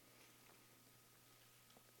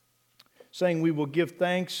 Saying, we give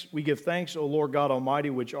thanks, O Lord God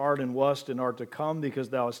Almighty, which art and wast and art to come, because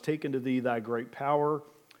thou hast taken to thee thy great power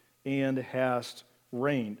and hast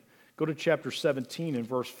reigned. Go to chapter 17 and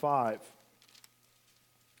verse 5.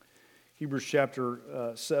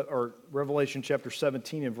 Revelation chapter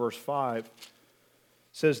 17 and verse 5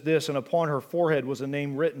 says this, and upon her forehead was a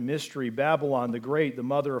name written, Mystery, Babylon the Great, the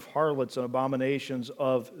mother of harlots and abominations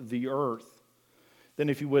of the earth. Then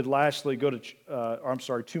if you would lastly go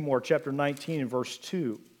to, two more, chapter 19 and verse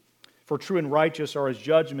 2. For true and righteous are his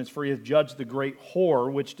judgments, for he hath judged the great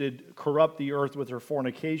whore, which did corrupt the earth with her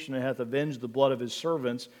fornication, and hath avenged the blood of his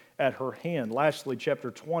servants at her hand. Lastly,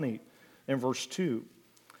 chapter 20 and verse 2.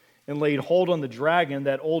 And laid hold on the dragon,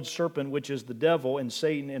 that old serpent, which is the devil and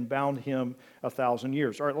Satan, and bound him 1,000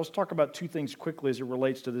 years. All right, let's talk about two things quickly as it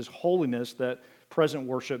relates to this holiness that present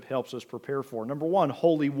worship helps us prepare for. Number one,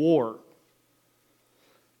 holy war.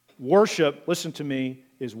 Worship, listen to me,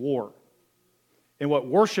 is war. And what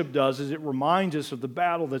worship does is it reminds us of the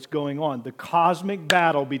battle that's going on, the cosmic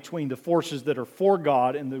battle between the forces that are for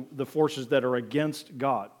God and the forces that are against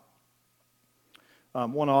God.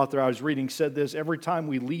 One author I was reading said this, every time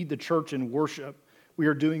we lead the church in worship, we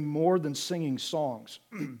are doing more than singing songs.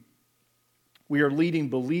 We are leading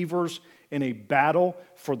believers in a battle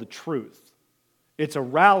for the truth. It's a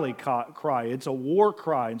rally cry. It's a war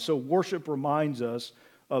cry. And so worship reminds us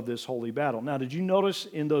of this holy battle. Now, did you notice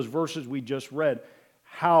in those verses we just read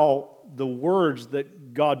how the words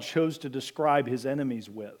that God chose to describe his enemies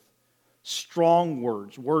with? Strong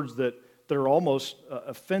words, words that are almost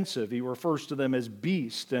offensive. He refers to them as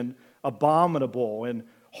beast and abominable and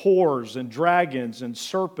whores and dragons and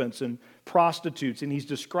serpents and prostitutes. And he's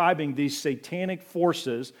describing these satanic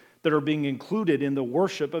forces that are being included in the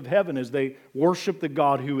worship of heaven as they worship the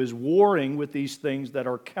God who is warring with these things that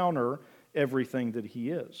are counter everything that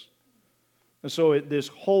he is. And so this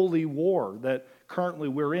holy war that currently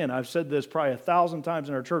we're in, I've said this probably 1,000 times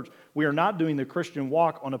in our church, we are not doing the Christian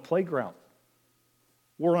walk on a playground.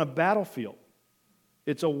 We're on a battlefield.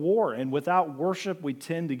 It's a war, and without worship, we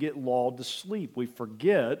tend to get lulled to sleep. We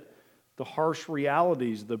forget the harsh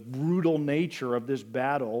realities, the brutal nature of this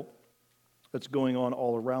battle that's going on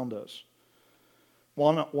all around us.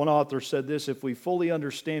 One author said this, if we fully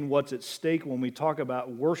understand what's at stake when we talk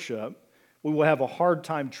about worship, we will have a hard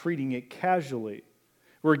time treating it casually.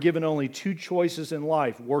 We're given only two choices in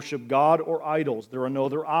life, worship God or idols. There are no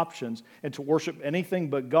other options. And to worship anything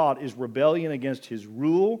but God is rebellion against his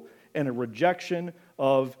rule and a rejection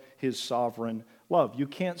of his sovereign love. You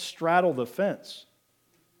can't straddle the fence.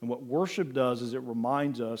 And what worship does is it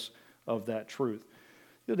reminds us of that truth.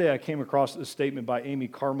 The other day I came across this statement by Amy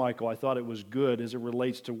Carmichael. I thought it was good as it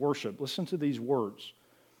relates to worship. Listen to these words.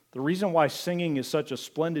 The reason why singing is such a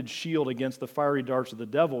splendid shield against the fiery darts of the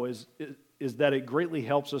devil is that it greatly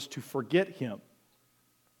helps us to forget him.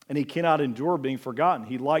 And he cannot endure being forgotten.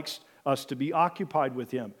 He likes us to be occupied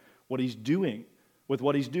with him, what he's doing,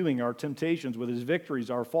 our temptations, with his victories,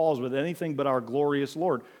 our falls, with anything but our glorious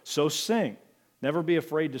Lord. So sing. Never be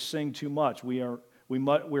afraid to sing too much. We are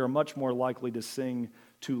much more likely to sing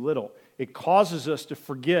too little. It causes us to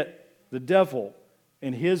forget the devil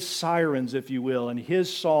and his sirens, if you will, and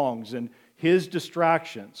his songs and his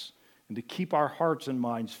distractions, and to keep our hearts and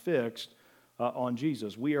minds fixed on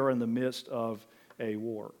Jesus. We are in the midst of a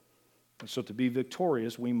war. And so to be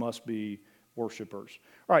victorious, we must be worshipers.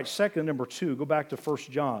 All right, second, number two, go back to 1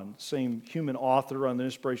 John, same human author on the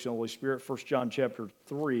inspiration of the Holy Spirit, 1 John chapter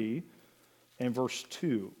 3 and verse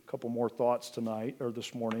 2. A couple more thoughts tonight, or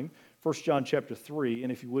this morning. 1 John chapter 3,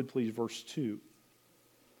 and if you would please, verse 2.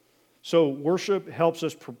 So worship helps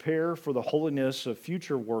us prepare for the holiness of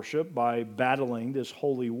future worship by battling this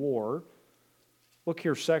holy war. Look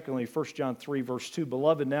here, secondly, 1 John 3, verse 2.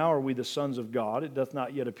 Beloved, now are we the sons of God. It doth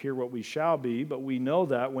not yet appear what we shall be, but we know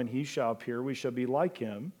that when he shall appear, we shall be like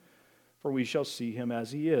him, for we shall see him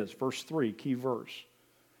as he is. Verse 3, key verse.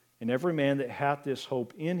 And every man that hath this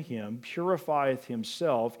hope in him purifieth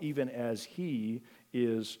himself, even as he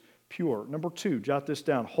is pure. Number 2, jot this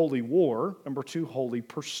down, holy war. Number 2, holy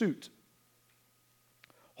pursuit.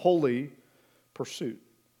 Holy pursuit.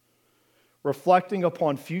 Reflecting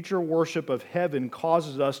upon future worship of heaven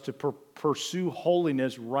causes us to pursue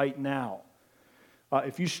holiness right now.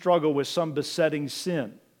 If you struggle with some besetting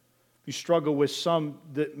sin, you struggle with some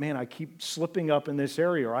that, man, I keep slipping up in this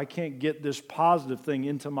area, or I can't get this positive thing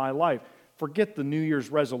into my life. Forget the New Year's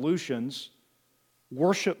resolutions.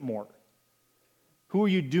 Worship more. Who are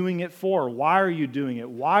you doing it for? Why are you doing it?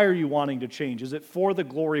 Why are you wanting to change? Is it for the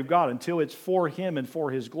glory of God? Until it's for Him and for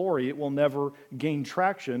His glory, it will never gain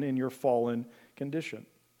traction in your fallen condition.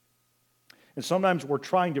 And sometimes we're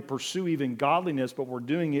trying to pursue even godliness, but we're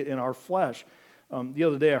doing it in our flesh. The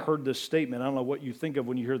other day I heard this statement. I don't know what you think of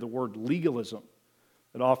when you hear the word legalism.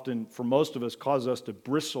 It often, for most of us, causes us to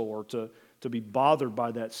bristle or to be bothered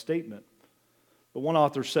by that statement. But one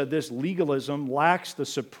author said this: legalism lacks the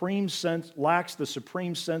supreme sense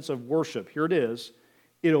of worship. Here it is.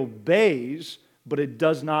 It obeys, but it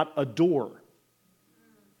does not adore.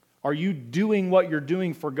 Are you doing what you're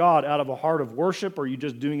doing for God out of a heart of worship, or are you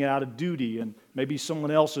just doing it out of duty and maybe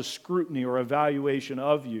someone else's scrutiny or evaluation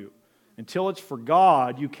of you? Until it's for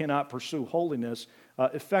God, you cannot pursue holiness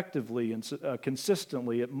effectively and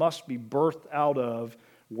consistently. It must be birthed out of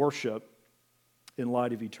worship in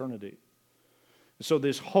light of eternity. So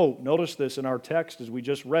this hope, notice this in our text as we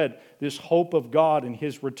just read, this hope of God and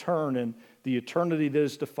His return and the eternity that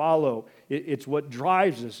is to follow, it's what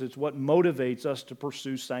drives us, it's what motivates us to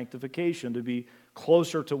pursue sanctification, to be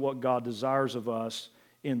closer to what God desires of us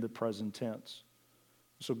in the present tense.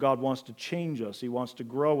 So God wants to change us, He wants to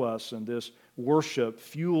grow us, and this worship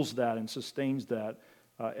fuels that and sustains that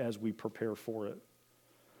as we prepare for it.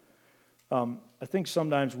 I think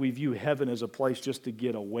sometimes we view heaven as a place just to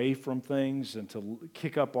get away from things and to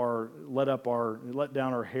let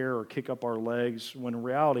down our hair or kick up our legs, when in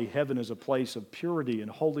reality heaven is a place of purity and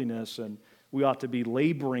holiness, and we ought to be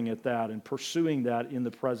laboring at that and pursuing that in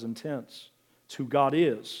the present tense. It's who God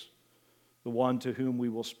is, the one to whom we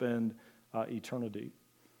will spend eternity.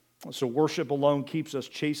 So worship alone keeps us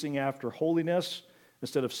chasing after holiness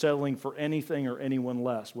instead of settling for anything or anyone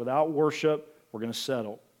less. Without worship, we're going to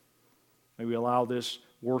settle. May we allow this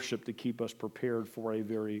worship to keep us prepared for a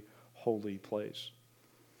very holy place.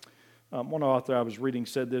 One author I was reading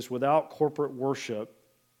said this: without corporate worship,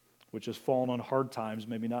 which has fallen on hard times,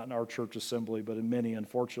 maybe not in our church assembly, but in many,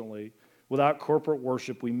 unfortunately, without corporate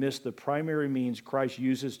worship, we miss the primary means Christ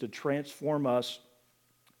uses to transform us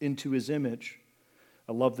into His image.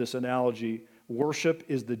 I love this analogy. Worship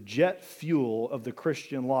is the jet fuel of the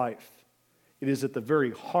Christian life. It is at the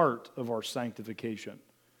very heart of our sanctification.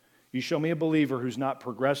 You show me a believer who's not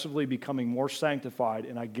progressively becoming more sanctified,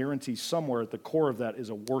 and I guarantee somewhere at the core of that is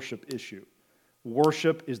a worship issue.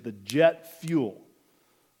 Worship is the jet fuel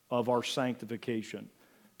of our sanctification.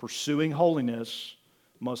 Pursuing holiness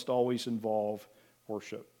must always involve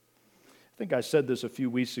worship. I think I said this a few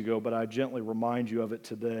weeks ago, but I gently remind you of it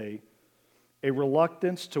today. A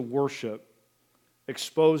reluctance to worship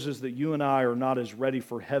exposes that you and I are not as ready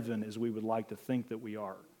for heaven as we would like to think that we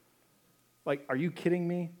are. Like, are you kidding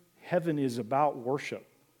me? Heaven is about worship.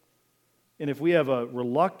 And if we have a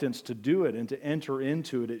reluctance to do it and to enter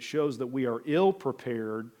into it, it shows that we are ill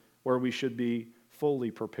prepared where we should be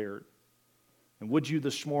fully prepared. And would you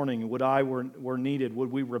this morning, would I were needed,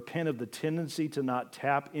 would we repent of the tendency to not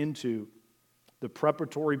tap into the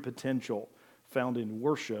preparatory potential found in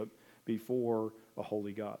worship before a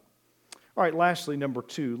holy God? All right, lastly, number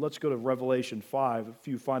 2, let's go to Revelation 5. A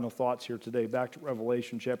few final thoughts here today. Back to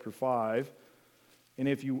Revelation chapter 5. And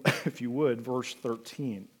if you would, verse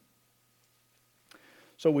 13.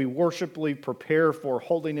 So we worshipfully prepare for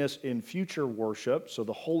holiness in future worship, so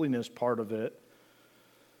the holiness part of it.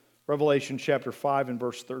 Revelation chapter 5 and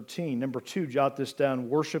verse 13. Number 2, jot this down,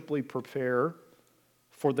 worshipfully prepare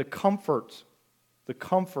for the comfort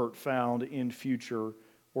found in future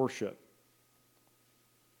worship.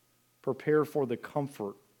 Prepare for the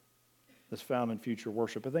comfort that's found in future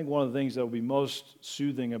worship. I think one of the things that will be most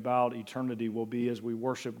soothing about eternity will be as we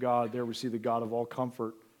worship God, there we see the God of all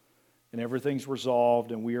comfort, and everything's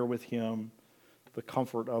resolved, and we are with Him, the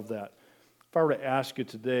comfort of that. If I were to ask you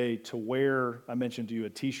today to wear, I mentioned to you a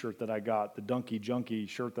t-shirt that I got, the Donkey Junkie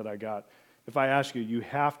shirt that I got. If I ask you, you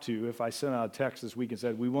have to, if I sent out a text this week and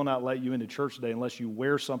said, we will not let you into church today unless you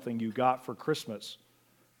wear something you got for Christmas.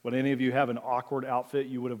 Would any of you have an awkward outfit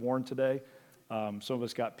you would have worn today? Some of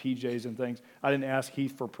us got PJs and things. I didn't ask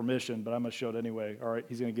Heath for permission, but I'm going to show it anyway. All right,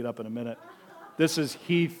 he's going to get up in a minute. This is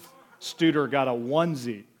Heath Studer got a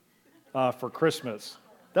onesie for Christmas.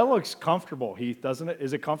 That looks comfortable, Heath, doesn't it?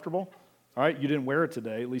 Is it comfortable? All right, you didn't wear it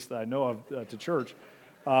today, at least that I know of, to church.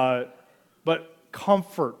 But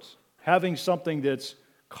comfort, having something that's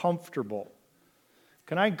comfortable.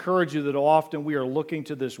 Can I encourage you that often we are looking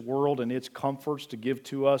to this world and its comforts to give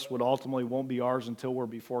to us what ultimately won't be ours until we're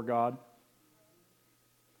before God?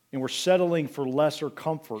 And we're settling for lesser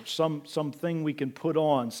comfort, something we can put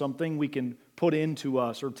on, something we can put into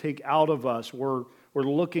us or take out of us. We're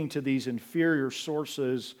looking to these inferior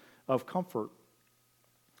sources of comfort.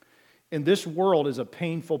 And this world is a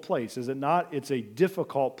painful place, is it not? It's a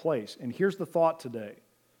difficult place. And here's the thought today.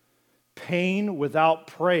 Pain without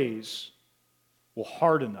praise will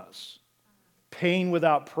harden us. Pain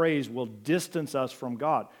without praise will distance us from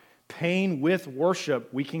God. Pain with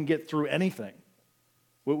worship, we can get through anything.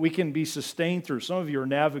 We can be sustained through. Some of you are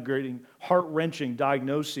navigating heart-wrenching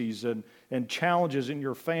diagnoses and challenges in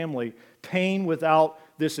your family. Pain without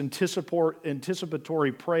this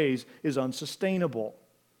anticipatory praise is unsustainable.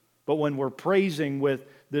 But when we're praising with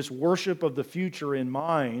this worship of the future in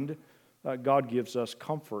mind, God gives us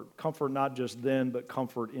comfort. Comfort not just then, but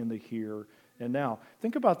comfort in the here and now.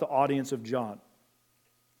 Think about the audience of John.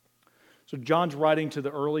 So John's writing to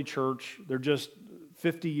the early church. They're just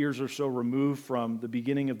 50 years or so removed from the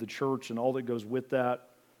beginning of the church and all that goes with that.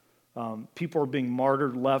 People are being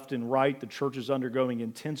martyred left and right. The church is undergoing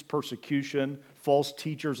intense persecution. False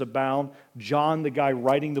teachers abound. John, the guy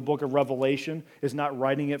writing the book of Revelation, is not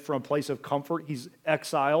writing it from a place of comfort. He's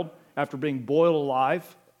exiled after being boiled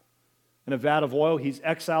alive in a vat of oil. He's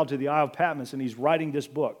exiled to the Isle of Patmos, and he's writing this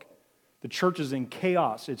book. The church is in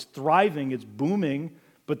chaos. It's thriving. It's booming,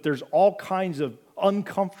 but there's all kinds of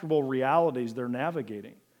uncomfortable realities they're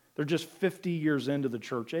navigating. They're just 50 years into the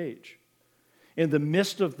church age. In the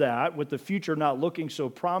midst of that, with the future not looking so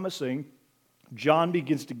promising, John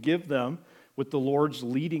begins to give them, with the Lord's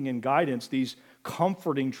leading and guidance, these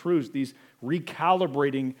comforting truths, these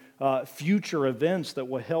recalibrating future events that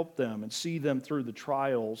will help them and see them through the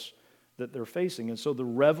trials that they're facing. And so the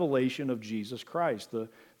revelation of Jesus Christ,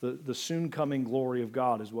 the soon coming glory of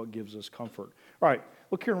God is what gives us comfort. All right,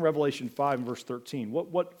 look here in Revelation 5 and verse 13.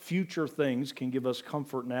 What future things can give us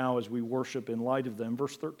comfort now as we worship in light of them?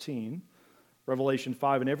 Verse 13, Revelation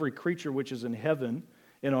 5, and every creature which is in heaven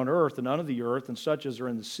and on earth and under the earth and such as are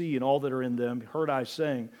in the sea and all that are in them, heard I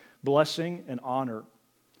saying, blessing and honor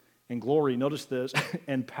and glory, notice this,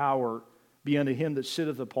 and power be unto him that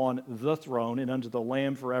sitteth upon the throne and unto the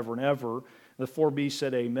Lamb forever and ever. The four beasts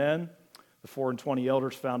said, Amen. The 24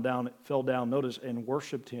 elders fell down, notice, and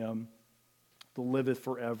worshipped him that liveth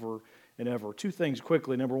forever and ever. Two things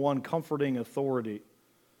quickly. Number one, comforting authority.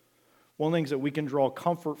 One of the things that we can draw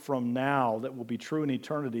comfort from now that will be true in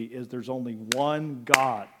eternity is there's only one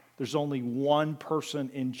God. There's only one person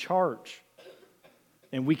in charge.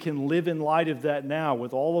 And we can live in light of that now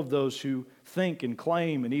with all of those who think and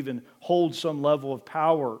claim and even hold some level of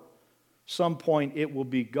power. Some point it will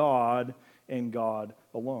be God and God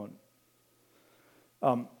alone.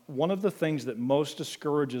 One of the things that most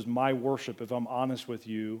discourages my worship, if I'm honest with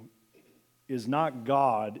you, is not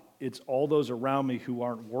God, it's all those around me who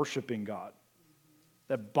aren't worshiping God.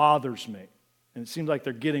 That bothers me. And it seems like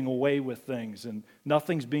they're getting away with things and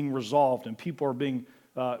nothing's being resolved and people are being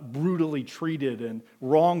brutally treated and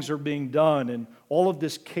wrongs are being done, and all of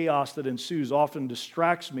this chaos that ensues often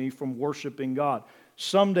distracts me from worshiping God.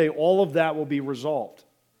 Someday all of that will be resolved.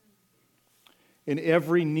 And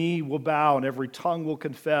every knee will bow and every tongue will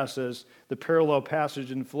confess, as the parallel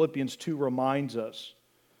passage in Philippians 2 reminds us.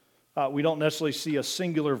 We don't necessarily see a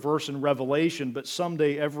singular verse in Revelation, but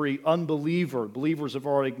someday every unbeliever, believers have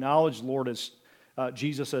already acknowledged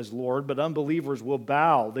Jesus as Lord, but unbelievers will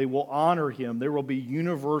bow. They will honor him. There will be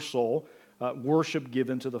universal worship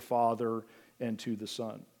given to the Father and to the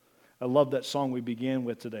Son. I love that song we began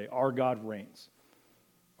with today, Our God Reigns.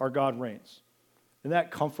 Our God reigns. Isn't that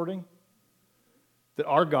comforting? That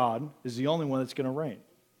our God is the only one that's going to reign.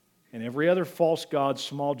 And every other false god,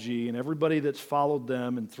 small g, and everybody that's followed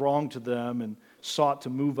them and thronged to them and sought to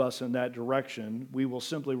move us in that direction, we will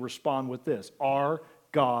simply respond with this: our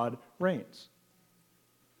God reigns.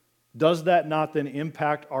 Does that not then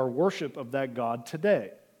impact our worship of that God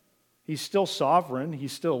today? He's still sovereign,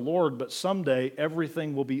 he's still Lord, but someday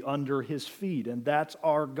everything will be under his feet, and that's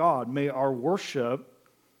our God. May our worship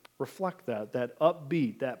reflect that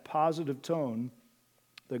upbeat, that positive tone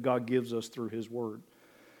that God gives us through his word.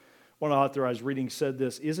 One author I was reading said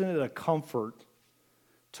this: isn't it a comfort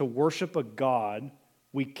to worship a God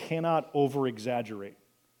we cannot over-exaggerate?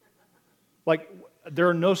 Like, there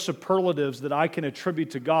are no superlatives that I can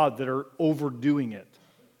attribute to God that are overdoing it.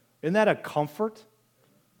 Isn't that a comfort?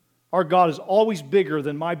 Our God is always bigger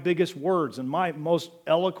than my biggest words and my most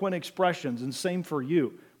eloquent expressions, and same for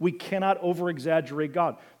you. We cannot over-exaggerate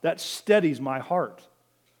God. That steadies my heart.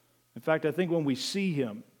 In fact, I think when we see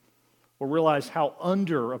Him, we'll realize how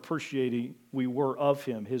underappreciating we were of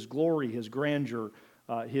Him, His glory, His grandeur,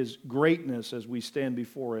 His greatness as we stand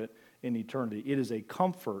before it in eternity. It is a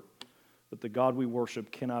comfort that the God we worship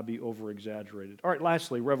cannot be over-exaggerated. All right,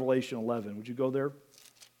 lastly, Revelation 11. Would you go there?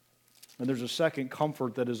 And there's a second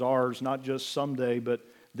comfort that is ours, not just someday, but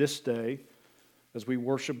this day, as we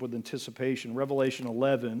worship with anticipation. Revelation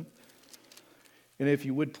 11, and if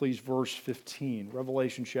you would please, verse 15.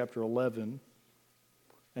 Revelation chapter 11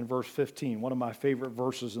 and verse 15, one of my favorite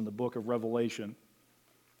verses in the book of Revelation.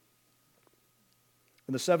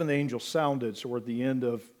 And the seventh angel sounded, so we're at the end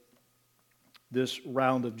of this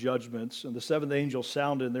round of judgments. And the seventh angel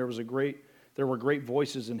sounded, and there were great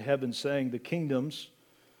voices in heaven saying, the kingdoms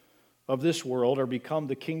of this world are become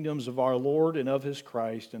the kingdoms of our Lord and of His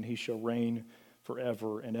Christ, and He shall reign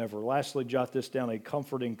forever and ever. Lastly, jot this down, a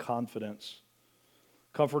comforting confidence.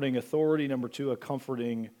 Comforting authority. Number two, a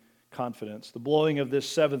comforting confidence. The blowing of this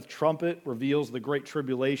seventh trumpet reveals the great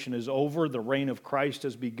tribulation is over. The reign of Christ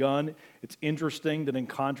has begun. It's interesting that in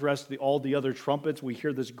contrast to all the other trumpets, we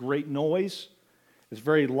hear this great noise. It's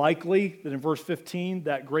very likely that in verse 15,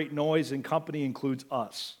 that great noise and company includes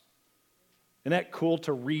us. Isn't that cool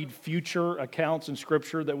to read future accounts in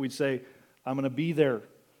Scripture that we'd say, I'm going to be there. I'm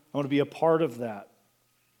going to be a part of that.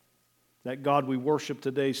 That God we worship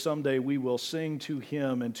today, someday we will sing to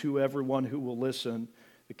Him and to everyone who will listen.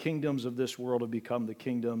 The kingdoms of this world have become the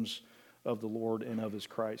kingdoms of the Lord and of His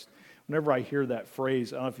Christ. Whenever I hear that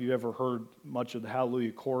phrase, I don't know if you've ever heard much of the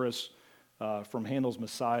Hallelujah chorus from Handel's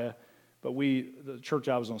Messiah, but the church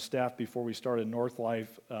I was on staff before we started North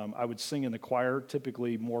Life, I would sing in the choir,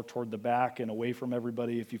 typically more toward the back and away from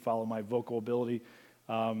everybody if you follow my vocal ability.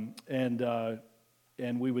 And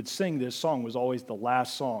we would sing this song. It was always the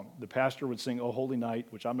last song. The pastor would sing, "Oh Holy Night,"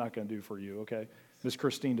 which I'm not going to do for you, okay? Miss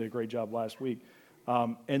Christine did a great job last week.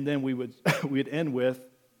 And then we'd end with,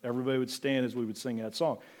 everybody would stand as we would sing that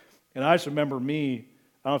song. And I just remember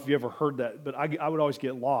I don't know if you ever heard that, but I would always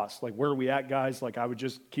get lost. Like, where are we at, guys? Like, I would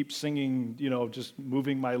just keep singing, just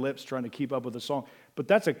moving my lips, trying to keep up with the song. But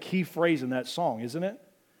that's a key phrase in that song, isn't it?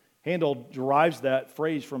 Handel derives that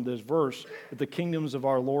phrase from this verse, that the kingdoms of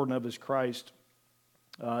our Lord and of His Christ,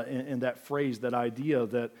 and that phrase, that idea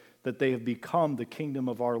that they have become the kingdom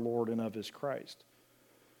of our Lord and of His Christ.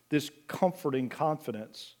 This comforting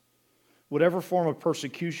confidence. Whatever form of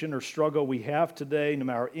persecution or struggle we have today, no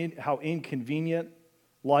matter how inconvenient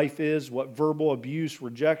life is, what verbal abuse,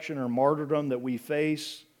 rejection, or martyrdom that we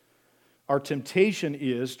face, our temptation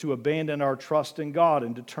is to abandon our trust in God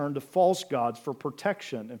and to turn to false gods for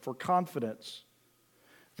protection and for confidence.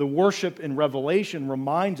 The worship in Revelation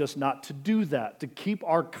reminds us not to do that, to keep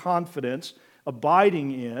our confidence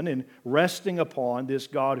abiding in and resting upon this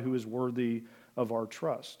God who is worthy of our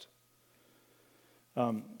trust.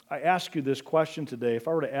 I ask you this question today. If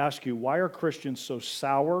I were to ask you, why are Christians so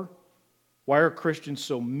sour? Why are Christians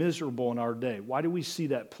so miserable in our day? Why do we see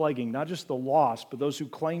that plaguing not just the lost, but those who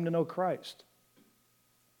claim to know Christ?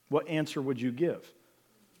 What answer would you give?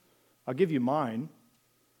 I'll give you mine.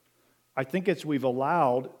 I think we've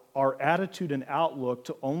allowed our attitude and outlook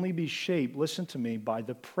to only be shaped, listen to me, by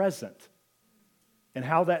the present and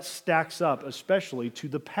how that stacks up, especially to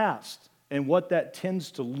the past and what that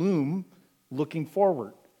tends to loom looking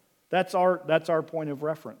forward. That's our point of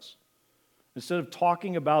reference. Instead of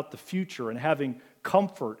talking about the future and having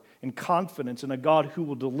comfort and confidence in a God who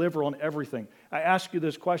will deliver on everything, I ask you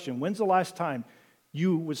this question. When's the last time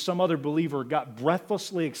you, with some other believer, got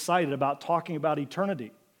breathlessly excited about talking about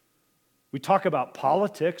eternity? We talk about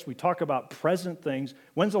politics. We talk about present things.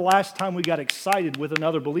 When's the last time we got excited with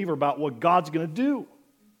another believer about what God's going to do?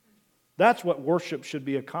 That's what worship should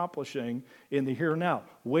be accomplishing in the here and now.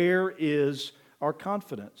 Where is our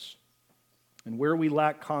confidence? And where we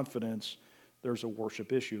lack confidence, there's a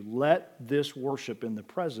worship issue. Let this worship in the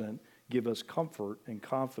present give us comfort and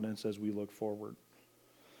confidence as we look forward.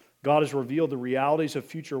 God has revealed the realities of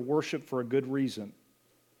future worship for a good reason,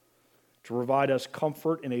 to provide us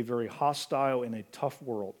comfort in a very hostile and a tough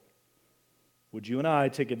world. Would you and I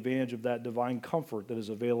take advantage of that divine comfort that is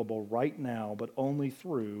available right now, but only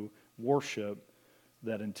through worship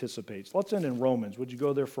that anticipates? Let's end in Romans. Would you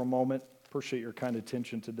go there for a moment? Appreciate your kind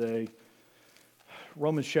attention today.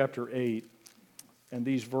 Romans chapter 8, and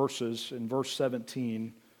these verses in verse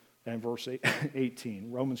 17 and verse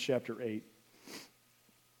 18. Romans chapter 8.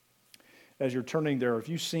 As you're turning there, have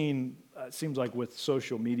you seen, it seems like with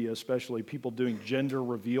social media especially, people doing gender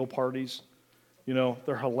reveal parties?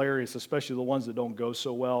 They're hilarious, especially the ones that don't go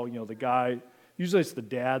so well. The guy, usually it's the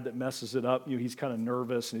dad that messes it up. He's kind of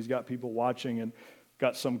nervous and he's got people watching and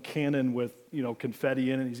got some cannon with,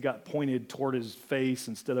 confetti in it. He's got pointed toward his face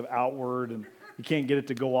instead of outward, and he can't get it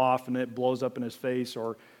to go off and it blows up in his face.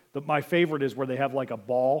 Or my favorite is where they have like a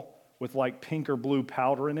ball with like pink or blue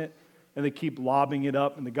powder in it, and they keep lobbing it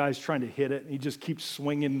up, and the guy's trying to hit it, and he just keeps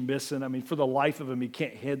swinging and missing. I mean, for the life of him, he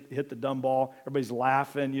can't hit the dumb ball. Everybody's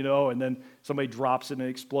laughing, and then somebody drops it and it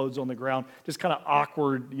explodes on the ground. Just kind of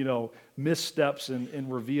awkward, missteps in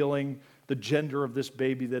revealing the gender of this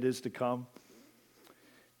baby that is to come.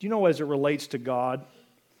 Do you know, as it relates to God,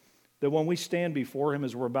 that when we stand before Him,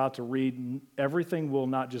 as we're about to read, everything will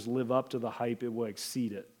not just live up to the hype, it will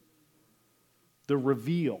exceed it. The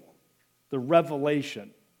reveal, the revelation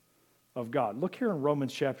of God. Look here in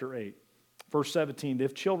Romans chapter 8, verse 17.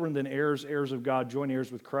 If children, then heirs, heirs of God, joint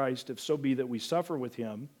heirs with Christ, if so be that we suffer with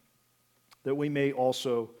Him, that we may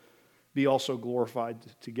also be glorified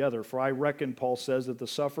together. For I reckon, Paul says, that the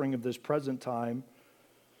suffering of this present time,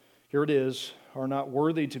 here it is, are not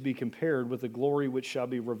worthy to be compared with the glory which shall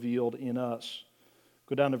be revealed in us.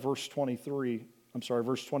 Go down to verse 24.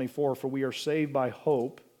 For we are saved by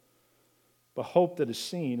hope, but hope that is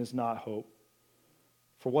seen is not hope.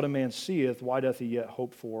 For what a man seeth, why doth he yet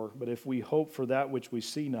hope for? But if we hope for that which we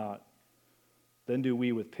see not, then do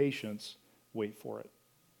we with patience wait for it.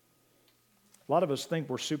 A lot of us think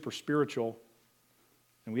we're super spiritual,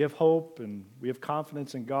 and we have hope and we have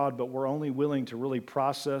confidence in God, but we're only willing to really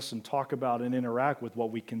process and talk about and interact with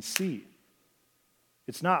what we can see.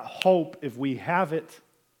 It's not hope if we have it.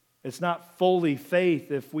 It's not fully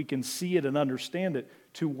faith if we can see it and understand it.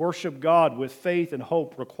 To worship God with faith and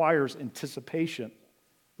hope requires anticipation.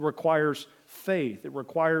 It requires faith. It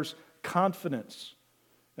requires confidence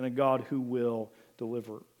in a God who will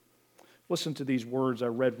deliver. Listen to these words I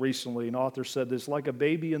read recently. An author said this: like a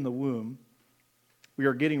baby in the womb, we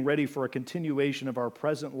are getting ready for a continuation of our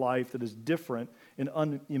present life that is different in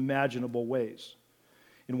unimaginable ways.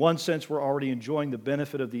 In one sense, we're already enjoying the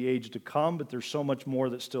benefit of the age to come, but there's so much more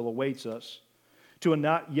that still awaits us. To a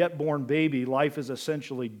not yet born baby, life is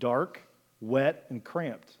essentially dark, wet, and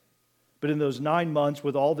cramped. But in those 9 months,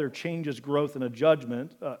 with all their changes, growth, and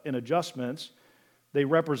adjustments, they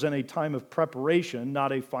represent a time of preparation,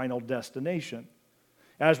 not a final destination.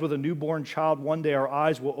 As with a newborn child, one day our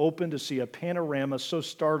eyes will open to see a panorama so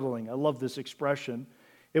startling. I love this expression.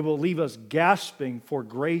 It will leave us gasping for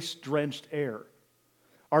grace-drenched air.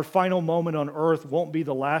 Our final moment on earth won't be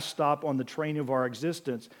the last stop on the train of our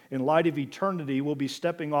existence. In light of eternity, we'll be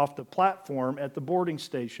stepping off the platform at the boarding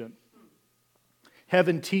station.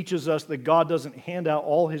 Heaven teaches us that God doesn't hand out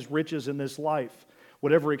all His riches in this life.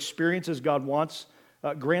 Whatever experiences God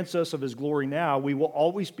grants us of His glory now, we will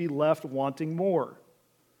always be left wanting more.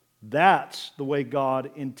 That's the way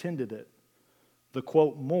God intended it. The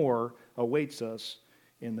quote, more awaits us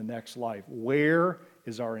in the next life. Where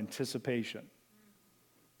is our anticipation?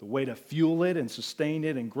 The way to fuel it and sustain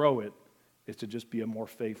it and grow it is to just be a more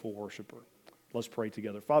faithful worshiper. Let's pray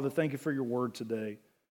together. Father, thank you for your word today.